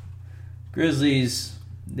say. Grizzlies,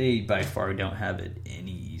 they by far don't have it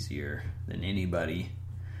any easier than anybody.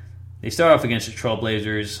 They start off against the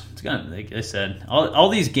Trailblazers. It's gonna, like I said, all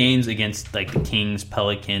these games against like the Kings,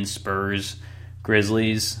 Pelicans, Spurs,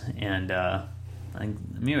 Grizzlies, and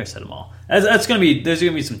maybe I said them all. There's gonna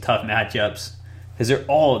be some tough matchups because they're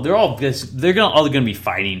all gonna be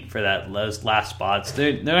fighting for those last spots.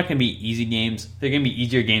 They're not gonna be easy games. They're gonna be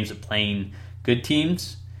easier games of playing good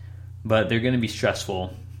teams, but they're gonna be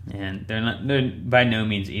stressful, and they're by no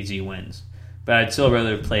means easy wins. But I'd still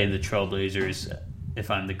rather play the Trailblazers if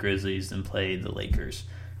I'm the Grizzlies than play the Lakers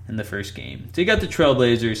in the first game. So you got the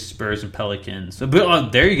Trailblazers, Spurs, and Pelicans. So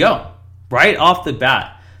there you go. Right off the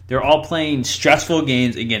bat, they're all playing stressful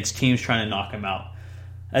games against teams trying to knock them out.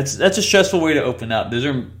 That's a stressful way to open up. Those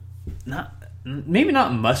are maybe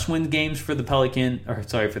not must-win games for the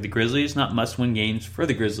for the Grizzlies. Not must-win games for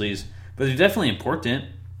the Grizzlies, but they're definitely important,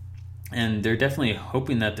 and they're definitely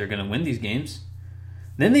hoping that they're going to win these games.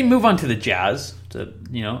 Then they move on to the Jazz, a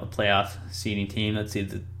playoff seeding team. Let's see,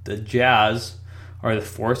 the Jazz are the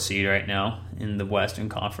 4th seed right now in the Western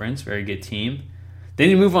Conference. Very good team. Then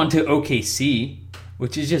you move on to OKC,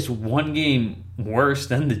 which is just one game worse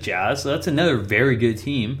than the Jazz. So that's another very good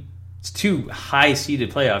team. It's 2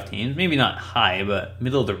 high-seeded playoff teams. Maybe not high, but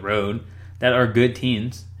middle of the road that are good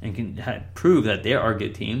teams and can prove that they are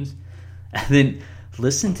good teams. And then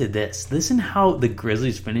listen to this. Listen how the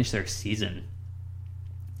Grizzlies finish their season.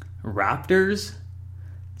 Raptors,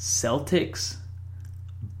 Celtics,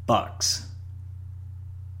 Bucks.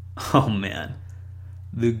 Oh, man.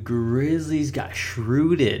 The Grizzlies got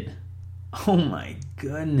shrewded. Oh, my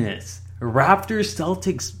goodness. Raptors,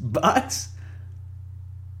 Celtics, Bucks?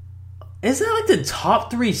 Isn't that like the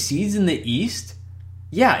top 3 seeds in the East?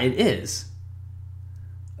 Yeah, it is.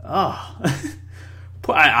 Oh.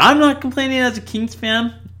 I'm not complaining as a Kings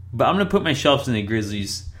fan, but I'm going to put myself in the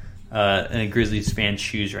Grizzlies fan's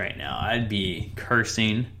shoes right now. I'd be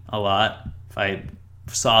cursing a lot if I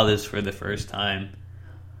saw this for the first time.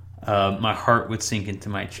 My heart would sink into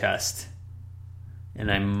my chest,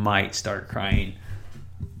 and I might start crying.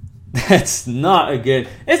 That's not a good.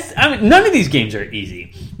 None of these games are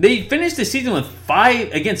easy. They finished the season with 5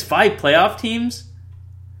 playoff teams,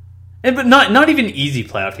 but not even easy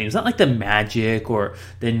playoff teams. Not like the Magic or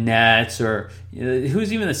the Nets or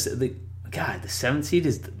who's even the 7th seed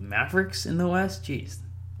is the Mavericks in the West. Jeez,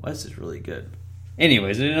 the West is really good.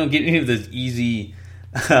 Anyways, they don't get any of those easy.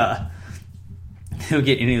 They don't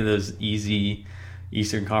get any of those easy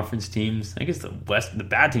Eastern Conference teams. I guess the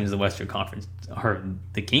bad teams of the Western Conference are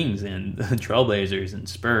the Kings and the Trailblazers and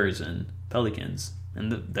Spurs and Pelicans.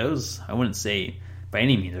 And those, I wouldn't say by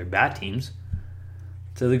any means are bad teams.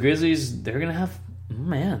 So the Grizzlies, they're going to have,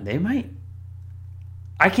 they might.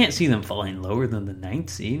 I can't see them falling lower than the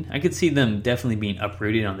 9th seed. I could see them definitely being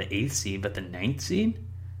uprooted on the 8th seed, but the 9th seed?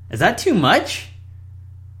 Is that too much?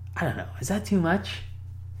 I don't know. Is that too much?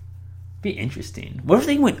 Be interesting. What if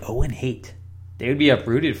they went 0-8? They would be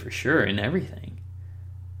uprooted for sure and everything.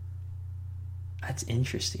 That's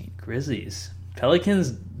interesting. Grizzlies.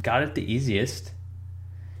 Pelicans got it the easiest,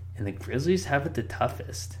 and the Grizzlies have it the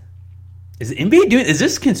toughest. Is the NBA doing? Is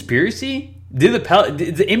this conspiracy? Did the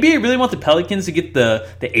NBA really want the Pelicans to get the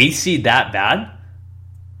 8th seed that bad?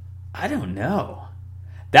 I don't know.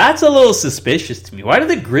 That's a little suspicious to me. Why do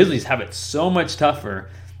the Grizzlies have it so much tougher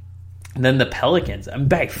than the Pelicans? I'm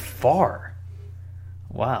by far.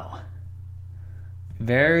 Wow.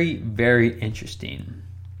 Very, very interesting.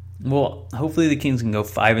 Well, hopefully the Kings can go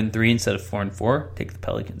 5-3 instead of 4-4. Take the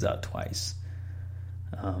Pelicans out twice.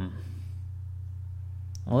 Well,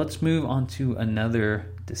 let's move on to another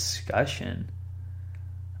discussion.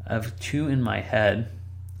 I have two in my head.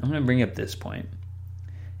 I'm going to bring up this point.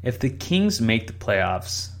 If the Kings make the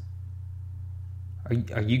playoffs,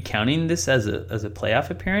 are you counting this as a playoff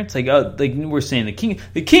appearance? Like we're saying,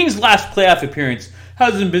 the Kings' last playoff appearance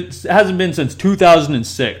hasn't been since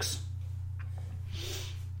 2006.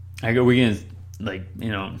 We're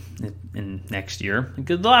gonna in next year,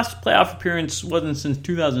 because the last playoff appearance wasn't since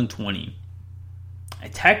 2020.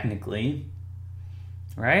 Technically,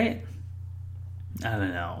 right? I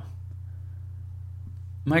don't know.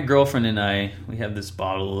 My girlfriend and I, we have this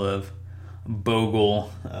bottle of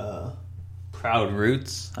Bogle Proud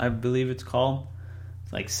Roots, I believe it's called.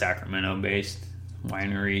 It's like Sacramento-based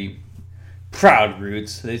winery. Proud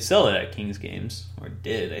Roots. They sell it at Kings games, or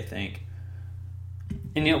did, I think.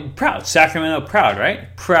 And Proud, Sacramento Proud,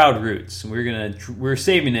 right? Proud Roots. We're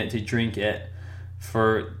saving it to drink it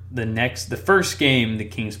for the first game the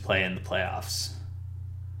Kings play in the playoffs.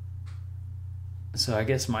 So I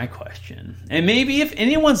guess my question, and maybe if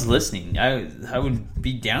anyone's listening, I would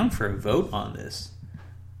be down for a vote on this.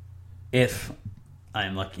 If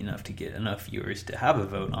I'm lucky enough to get enough viewers to have a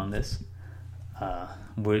vote on this,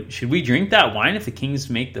 should we drink that wine if the Kings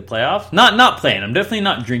make the playoffs? Not playing. I'm definitely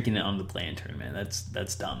not drinking it on the play-in tournament.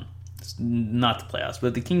 That's dumb. It's not the playoffs.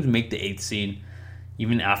 But the Kings make the 8th seed,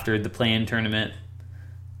 even after the play-in tournament.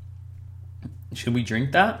 Should we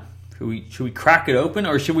drink that? Should we crack it open,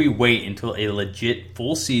 or should we wait until a legit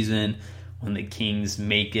full season when the Kings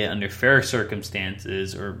make it under fair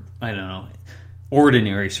circumstances, or I don't know,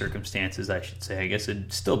 ordinary circumstances, I should say. I guess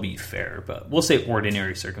it'd still be fair, but we'll say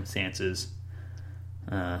ordinary circumstances.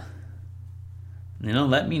 Let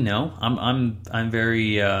me know. I'm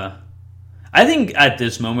very. I think at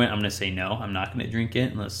this moment I'm gonna say no. I'm not gonna drink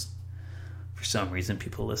it unless, for some reason,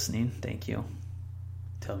 people listening, thank you,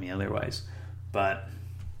 tell me otherwise. But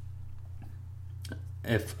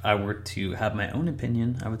if I were to have my own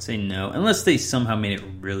opinion, I would say no, unless they somehow made it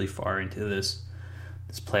really far into this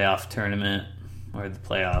playoff tournament, or the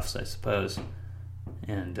playoffs, I suppose,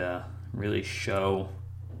 and really show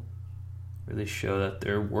that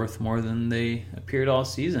they're worth more than they appeared all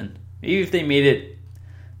season. Maybe if they made it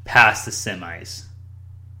past the semis,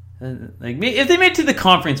 like if they made it to the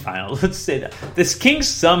conference finals, let's say that the Kings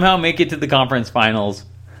somehow make it to the conference finals,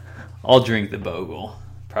 I'll drink the Bogle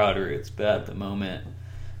Proud Roots. But at the moment,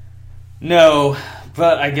 no.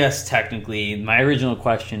 But I guess technically, my original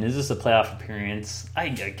question, is this a playoff appearance? I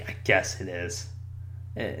guess it is.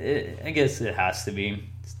 I guess it has to be.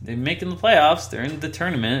 They're making the playoffs. They're in the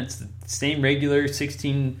tournament. It's the same regular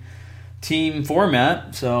 16-team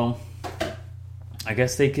format. So I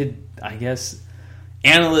guess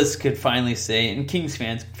analysts could finally say, and Kings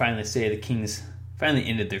fans could finally say, the Kings finally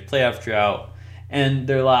ended their playoff drought. And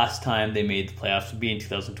their last time they made the playoffs would be in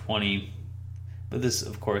 2020. But this,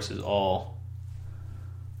 of course, is all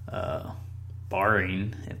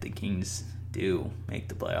barring if the Kings do make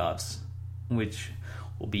the playoffs, which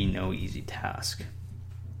will be no easy task.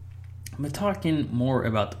 But talking more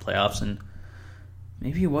about the playoffs and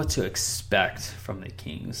maybe what to expect from the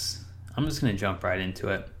Kings, I'm just going to jump right into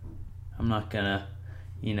it. I'm not going to,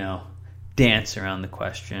 dance around the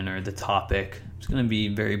question or the topic. I'm just going to be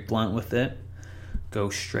very blunt with it. Go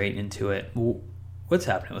straight into it. What's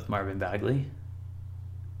happening with Marvin Bagley?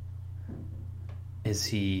 Is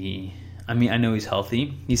he... I know he's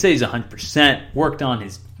healthy. He said he's 100%. Worked on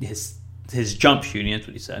his jump shooting. That's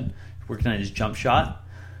what he said. Worked on his jump shot.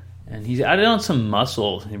 And he's added on some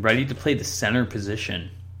muscle. He's ready to play the center position.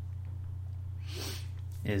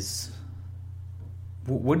 Is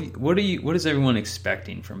what is everyone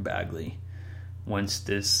expecting from Bagley once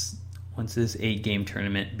this 8-game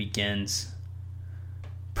tournament begins?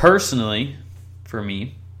 Personally, for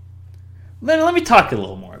me, let me talk a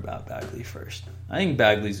little more about Bagley first. I think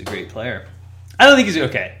Bagley's a great player. I don't think he's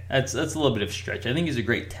okay. That's a little bit of a stretch. I think he's a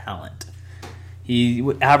great talent. He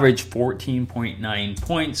averaged 14.9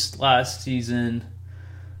 points last season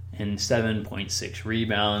and 7.6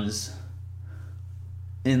 rebounds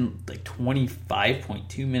in like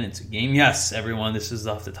 25.2 minutes a game. Yes, everyone, this is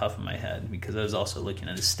off the top of my head because I was also looking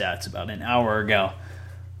at his stats about an hour ago.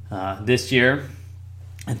 This year,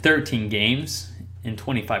 in 13 games, in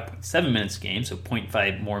 25.7 minutes a game, so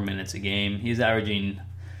 0.5 more minutes a game, he's averaging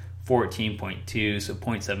 14.2, so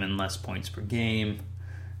 0.7 less points per game,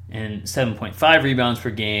 and 7.5 rebounds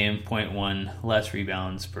per game, 0.1 less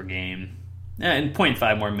rebounds per game, and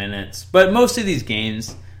 0.5 more minutes. But most of these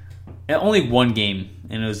games, only one game,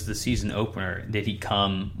 and it was the season opener,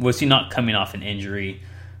 was he not coming off an injury.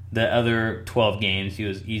 The other 12 games, he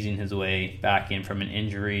was easing his way back in from an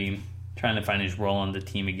injury, trying to find his role on the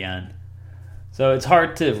team again. So it's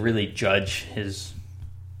hard to really judge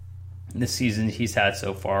the season he's had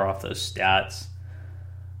so far off those stats.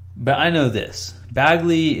 But I know this.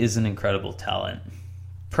 Bagley is an incredible talent.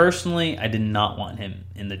 Personally, I did not want him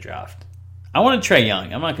in the draft. I wanted Trae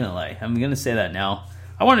Young. I'm not going to lie. I'm going to say that now.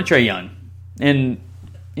 I wanted Trae Young. And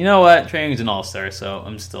you know what? Trae Young's an all-star, so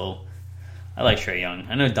I like Trae Young.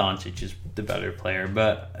 I know Doncic is the better player,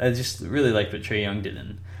 but I just really like what Trae Young did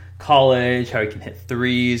in college, how he can hit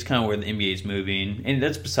threes, kind of where the NBA is moving, and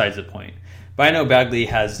that's besides the point. But I know Bagley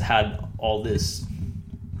has had all this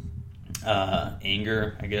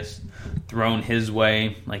anger, I guess, thrown his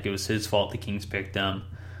way, like it was his fault the Kings picked him,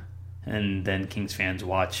 and then Kings fans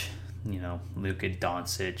watch, Luka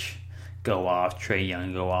Doncic go off, Trae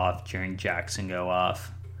Young go off, Jaren Jackson go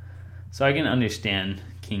off. So I can understand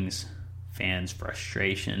Kings fans'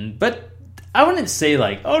 frustration, but I wouldn't say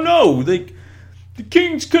like, oh no, the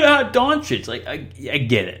Kings could have had Doncic. Like, I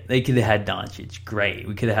get it. They could have had Doncic. Great.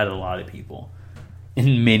 We could have had a lot of people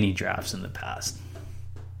in many drafts in the past.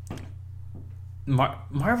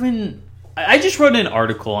 Marvin, I just wrote an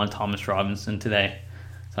article on Thomas Robinson today.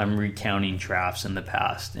 So I'm recounting drafts in the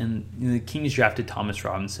past. And the Kings drafted Thomas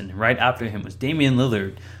Robinson. And right after him was Damian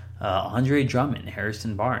Lillard, Andre Drummond,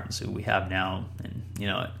 Harrison Barnes, who we have now. And,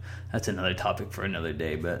 that's another topic for another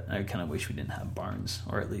day. But I kind of wish we didn't have Barnes,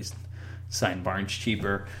 or at least sign Barnes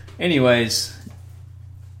cheaper. Anyways,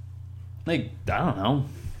 I don't know.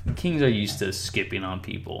 The Kings are used to skipping on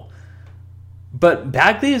people. But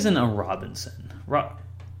Bagley isn't a Robinson.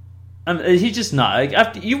 He's just not.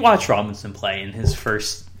 After you watch Robinson play in his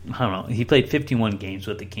first, I don't know, he played 51 games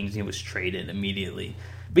with the Kings. He was traded immediately.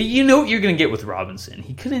 But you know what you're going to get with Robinson.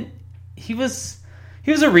 He was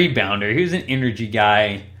a rebounder. He was an energy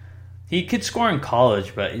guy. He could score in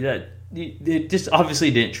college, but it just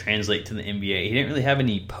obviously didn't translate to the NBA. He didn't really have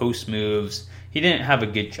any post moves. He didn't have a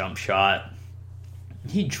good jump shot.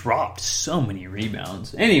 He dropped so many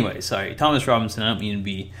rebounds. Anyway, sorry, Thomas Robinson, I don't mean to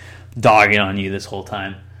be dogging on you this whole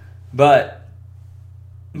time. But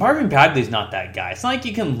Marvin Bagley's not that guy. It's not like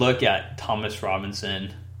you can look at Thomas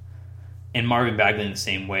Robinson and Marvin Bagley in the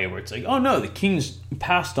same way where it's like, oh no, the Kings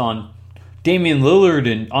passed on Damian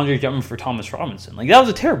Lillard and Andre Drummond for Thomas Robinson. Like, that was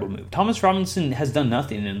a terrible move. Thomas Robinson has done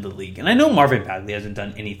nothing in the league. And I know Marvin Bagley hasn't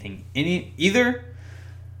done anything either,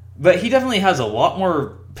 but he definitely has a lot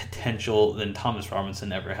more potential than Thomas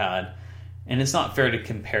Robinson ever had. And it's not fair to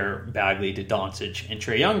compare Bagley to Doncic and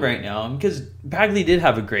Trae Young right now, because Bagley did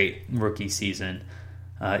have a great rookie season.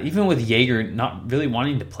 Even with Jaeger not really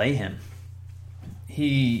wanting to play him.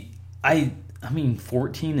 I mean,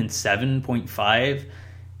 14 and 7.5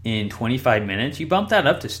 in 25 minutes. You bump that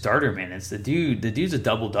up to starter minutes. The dude's a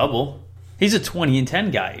double-double. He's a 20 and 10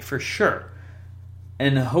 guy for sure.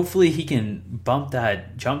 And hopefully he can bump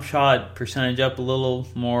that jump shot percentage up a little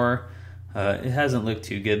more. It hasn't looked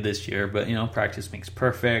too good this year, but practice makes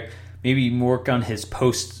perfect. Maybe work on his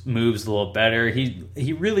post moves a little better.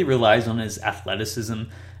 He really relies on his athleticism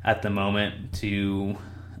at the moment to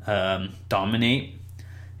dominate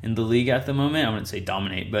in the league at the moment. I wouldn't say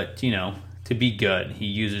dominate, but to be good, he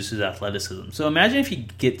uses his athleticism. So imagine if he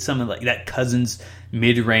gets some of like that Cousins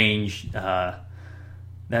mid-range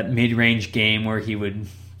game where he would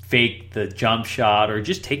fake the jump shot or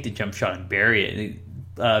just take the jump shot and bury it.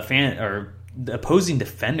 The opposing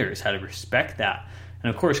defenders had to respect that. And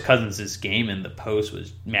of course, Cousins' game in the post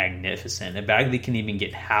was magnificent. If Bagley can even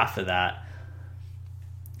get half of that,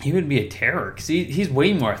 he would be a terror because he's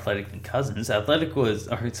way more athletic than Cousins.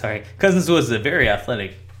 Cousins was a very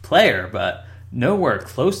athletic player, but nowhere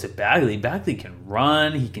close to Bagley. Bagley can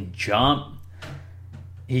run, he can jump.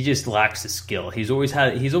 he just lacks the skill. He's always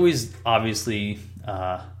obviously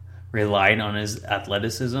relied on his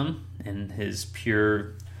athleticism and his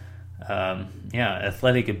pure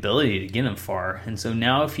athletic ability to get him far. And so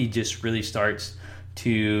now if he just really starts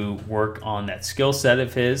to work on that skill set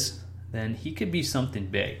of his, then he could be something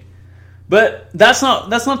big. But that's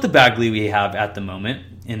not the Bagley we have at the moment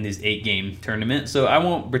in this 8-game tournament, so I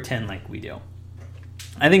won't pretend like we do.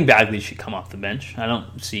 I think Bagley should come off the bench. I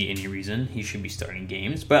don't see any reason he should be starting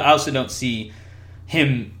games, but I also don't see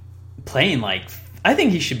him playing I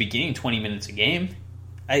think he should be getting 20 minutes a game.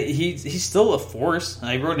 He's still a force.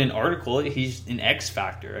 I wrote an article. He's an X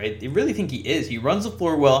factor. I really think he is. He runs the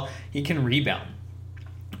floor well. He can rebound.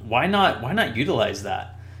 Why not utilize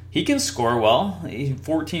that? He can score well.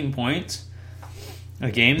 14 points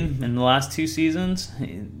a game in the last 2 seasons.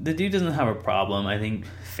 The dude doesn't have a problem. I think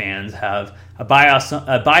fans have a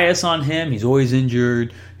bias on him. He's always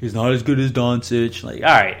injured. He's not as good as Doncic. All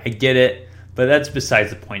right, I get it, but that's besides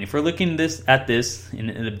the point. If we're looking at this in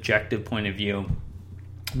an objective point of view,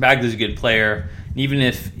 Bagley's a good player. And even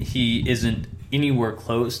if he isn't anywhere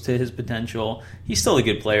close to his potential, he's still a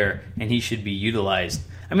good player, and he should be utilized.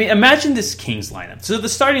 I mean, imagine this Kings lineup. So the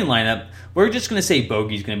starting lineup, we're just going to say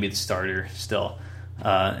Bogey's going to be the starter still,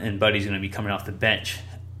 and Buddy's going to be coming off the bench.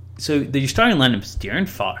 So your starting lineup is De'Aaron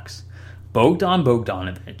Fox, Bogdan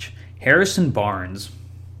Bogdanovic, Harrison Barnes,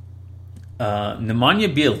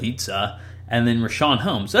 Nemanja Bjelica, and then Rashawn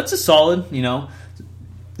Holmes. That's a solid,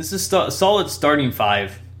 this is a solid starting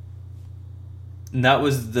 5. And that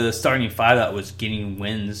was the starting 5 that was getting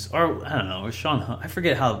wins. Or, I don't know, I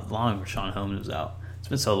forget how long Rashawn Holmes was out. It's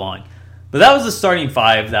been so long. But that was the starting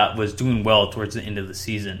 5 that was doing well towards the end of the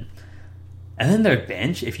season. And then their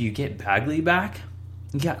bench, if you get Bagley back,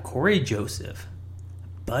 you got Corey Joseph,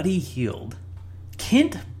 Buddy Hield,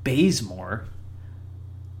 Kent Bazemore,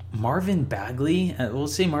 Marvin Bagley. We'll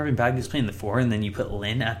say Marvin Bagley's playing the 4, and then you put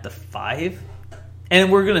Lynn at the 5.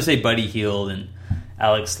 And we're going to say Buddy Hield and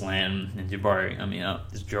Alex Lamb and Jabari. I mean,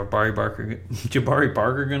 is Jabari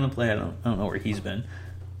Parker going to play? I don't know where he's been.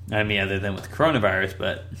 I mean, other than with coronavirus,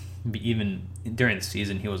 but even during the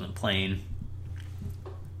season, he wasn't playing.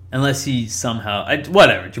 Unless he somehow...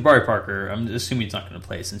 whatever, Jabari Parker, I'm assuming he's not going to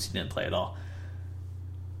play since he didn't play at all.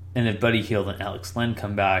 And if Buddy Hield and Alex Len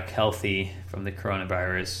come back healthy from the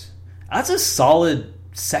coronavirus, that's a solid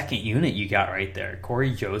second unit you got right there.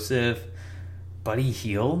 Corey Joseph, Buddy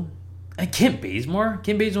Hield, and Kent Bazemore.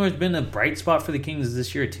 Kent Bazemore has been a bright spot for the Kings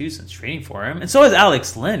this year, too, since trading for him. And so has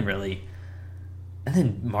Alex Len, really. And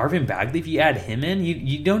then Marvin Bagley, if you add him in,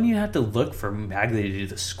 you don't even have to look for Bagley to do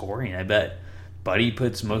the scoring. I bet Buddy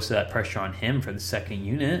puts most of that pressure on him for the second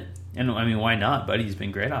unit. And, I mean, why not? Buddy's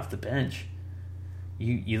been great off the bench.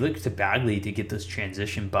 You look to Bagley to get those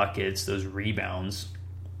transition buckets, those rebounds,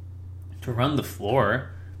 to run the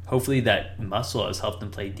floor. Hopefully that muscle has helped him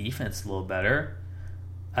play defense a little better.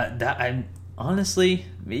 Honestly,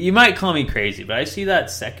 you might call me crazy, but I see that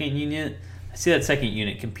second unit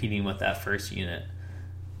competing with that first unit.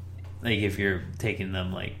 Like if you're taking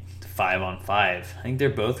them 5-on-5, I think they're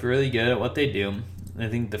both really good at what they do. I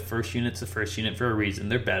think the first unit's the first unit for a reason.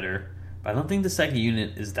 They're better, but I don't think the second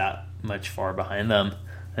unit is that much far behind them.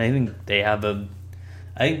 I think they have a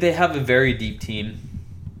very deep team.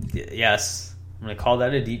 Yes, I'm going to call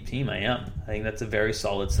that a deep team. I am. I think that's a very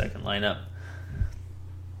solid second lineup,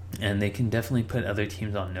 and they can definitely put other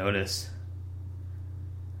teams on notice.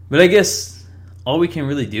 But I guess all we can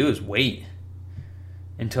really do is wait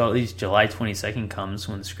until at least July 22nd comes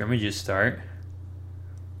when the scrimmages start.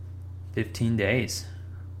 15 days.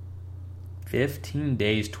 15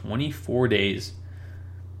 days, 24 days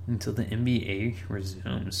until the NBA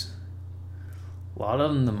resumes. A lot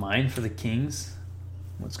on the mind for the Kings.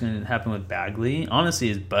 What's going to happen with Bagley? Honestly,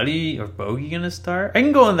 is Buddy or Bogey going to start? I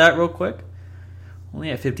can go on that real quick.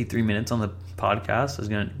 Only at 53 minutes on the podcast. I was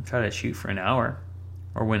going to try to shoot for an hour.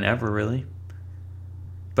 Or whenever, really.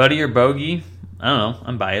 Buddy or Bogey? I don't know.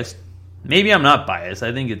 I'm biased. Maybe I'm not biased.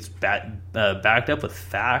 I think it's backed up with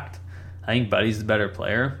fact. I think Buddy's the better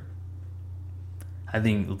player. I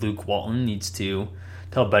think Luke Walton needs to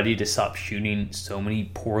tell Buddy to stop shooting so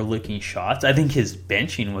many poor-looking shots. I think his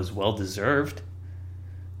benching was well-deserved.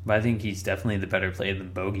 But I think he's definitely the better player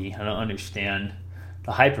than Bogey. I don't understand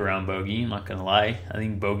the hype around Bogey. I'm not going to lie. I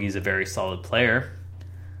think Bogey's a very solid player.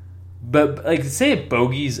 But, say if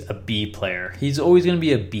Bogey's a B player, he's always going to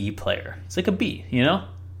be a B player. It's like a B,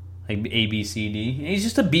 Like A, B, C, D. He's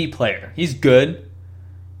just a B player. He's good.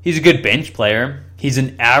 He's a good bench player. He's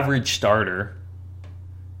an average starter.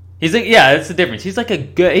 He's that's the difference. He's like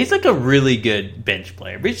a really good bench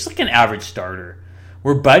player, but he's just like an average starter.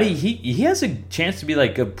 Where Buddy, he has a chance to be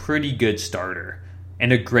like a pretty good starter.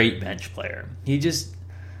 and a great bench player. He just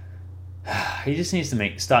needs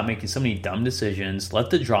to stop making so many dumb decisions. Let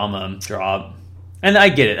the drama drop. And I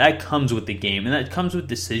get it. That comes with the game, and that comes with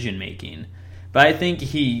decision making. But I think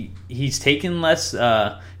he's taken less.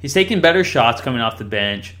 He's taken better shots coming off the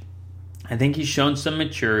bench. I think he's shown some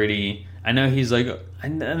maturity. I know he's like. I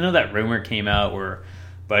know that rumor came out where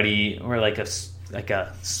Buddy, or like a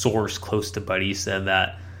source close to Buddy, said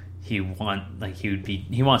that he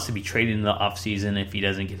wants to be traded in the offseason if he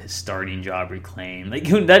doesn't get his starting job reclaimed. Like,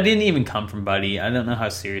 that didn't even come from Buddy. I don't know how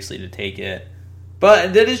seriously to take it.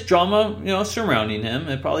 But there is drama, surrounding him.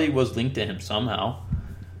 It probably was linked to him somehow.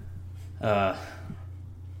 And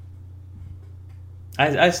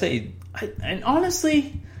honestly,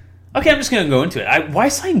 okay, I'm just going to go into it. Why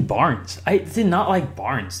sign Barnes? I did not like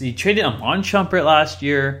Barnes. He traded Amon Shumpert last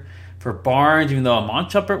year for Barnes, even though Amon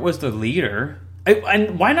Shumpert was the leader.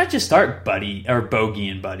 And why not just start Buddy or Bogey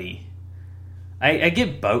and Buddy? I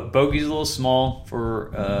get Bogey's a little small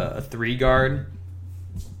for a 3 guard,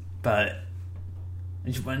 but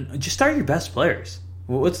just start your best players.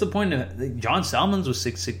 What's the point of John Salmons was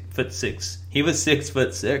 6'6". He was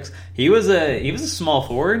 6'6". He was a small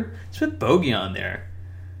forward. Just put Bogey on there,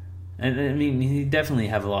 and I mean he definitely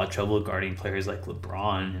have a lot of trouble guarding players like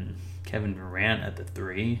LeBron and Kevin Durant at the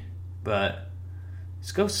 3, but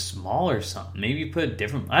just go small or something. Maybe put a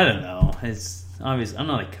different. I don't know. It's obvious. I'm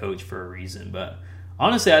not a coach for a reason, but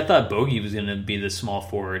honestly, I thought Bogey was going to be the small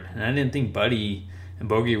forward, and I didn't think Buddy and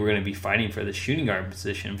Bogey were going to be fighting for the shooting guard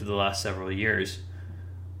position for the last several years.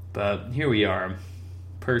 But here we are.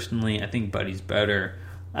 Personally, I think Buddy's better.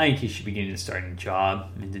 I think he should be getting a starting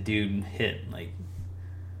job. I mean, the dude hit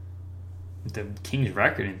the Kings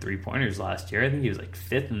record in 3-pointers last year. I think he was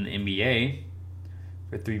 5th in the NBA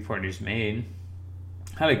for 3-pointers made.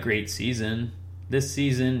 Had a great season. This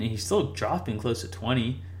season, he's still dropping close to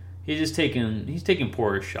 20. He's taking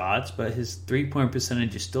poorer shots, but his 3-point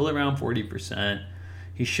percentage is still around 40%.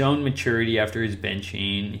 He's shown maturity after his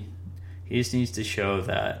benching. He just needs to show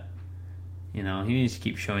that, he needs to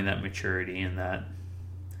keep showing that maturity, and that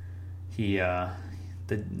he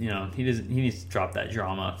needs to drop that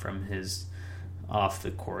drama from his off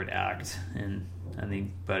the court act. And I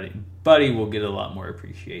think Buddy will get a lot more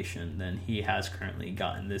appreciation than he has currently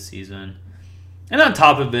gotten this season. And on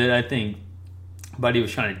top of it, I think Buddy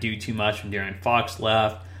was trying to do too much when De'Aaron Fox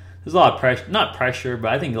left. There's a lot of pressure, not pressure,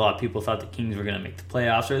 but I think a lot of people thought the Kings were going to make the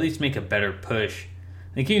playoffs, or at least make a better push.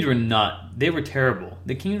 The Kings were not. They were terrible.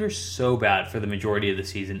 The Kings were so bad for the majority of the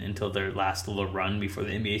season until their last little run before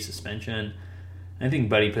the NBA suspension. And I think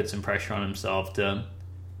Buddy put some pressure on himself to,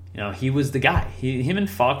 he was the guy. Him and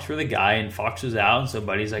Fox were the guy, and Fox was out, and so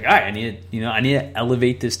Buddy's like, all right, I need to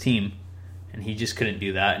elevate this team. And he just couldn't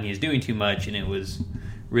do that, and he was doing too much, and it was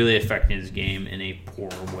really affecting his game in a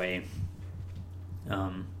poor way.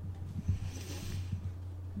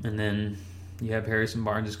 And then you have Harrison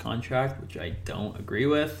Barnes' contract, which I don't agree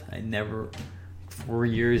with. 4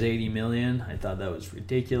 years, $80 million. I thought that was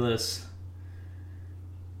ridiculous.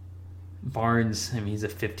 Barnes, he's a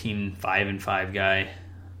 15-5-5 guy.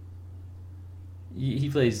 He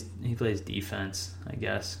plays defense, I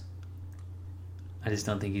guess. I just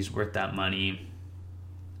don't think he's worth that money.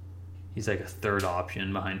 He's like a third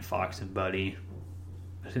option behind Fox and Buddy.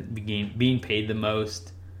 Being paid the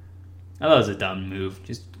most. I thought it was a dumb move.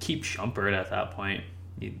 Just keep Shumpert at that point.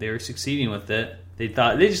 They were succeeding with it. The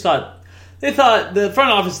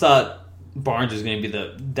front office thought Barnes was going to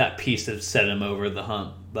be that piece that set him over the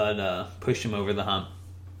hump, but pushed him over the hump.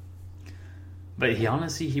 But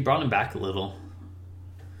he brought him back a little.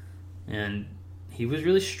 And he was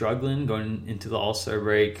really struggling going into the All-Star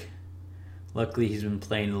break. Luckily, he's been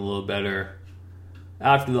playing a little better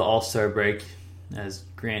after the All-Star break. As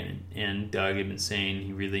Grant and Doug have been saying,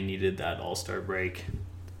 he really needed that All-Star break.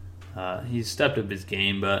 He's stepped up his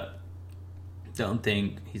game, but don't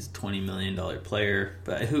think he's a $20 million player.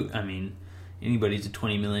 But anybody's a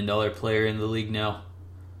 $20 million player in the league now,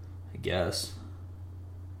 I guess.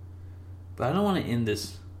 But I don't want to end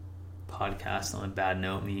this podcast on a bad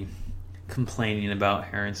note, me complaining about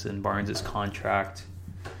Harrison Barnes' contract.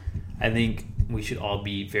 I think we should all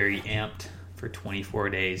be very amped for 24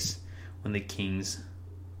 days when the Kings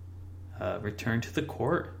return to the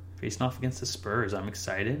court, facing off against the Spurs. I'm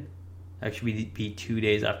excited. Actually, be 2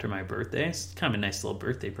 days after my birthday. It's kind of a nice little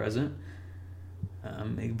birthday present.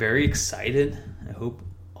 I'm very excited. I hope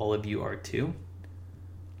all of you are too.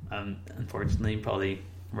 Unfortunately, probably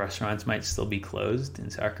restaurants might still be closed in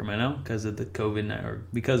Sacramento because of the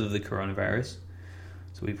because of the coronavirus.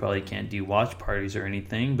 So we probably can't do watch parties or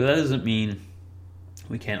anything. But that doesn't mean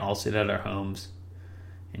we can't all sit at our homes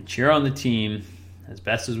and cheer on the team as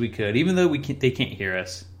best as we could, even though they can't hear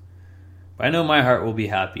us. But I know my heart will be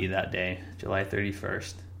happy that day, July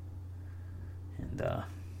 31st. And I'm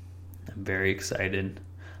very excited.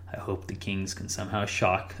 I hope the Kings can somehow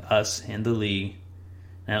shock us and the league,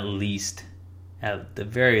 and at the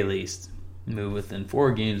very least, move within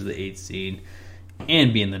 4 games of the 8th seed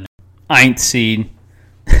and be in the 9th seed.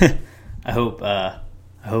 I hope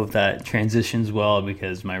that transitions well,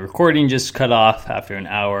 because my recording just cut off after an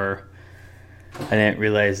hour. I didn't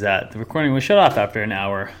realize that the recording was shut off after an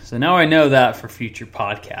hour. So now I know that for future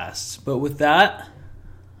podcasts. But with that,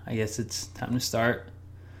 I guess it's time to start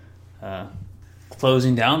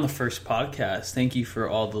closing down the first podcast. Thank you for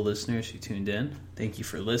all the listeners who tuned in. Thank you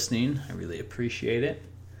for listening. I really appreciate it.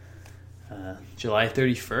 July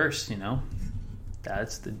 31st,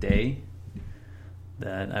 that's the day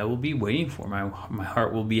that I will be waiting for. My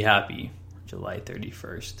heart will be happy, July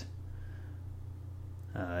 31st.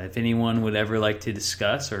 If anyone would ever like to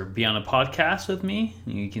discuss or be on a podcast with me,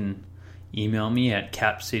 you can email me at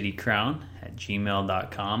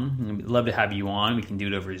capcitycrown@gmail.com. I'd love to have you on. We can do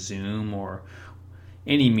it over Zoom or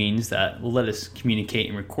any means that will let us communicate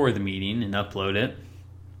and record the meeting and upload it.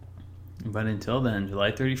 But until then,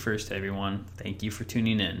 July 31st, everyone, thank you for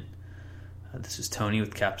tuning in. This is Tony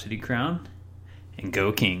with Cap City Crown, and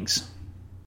go Kings.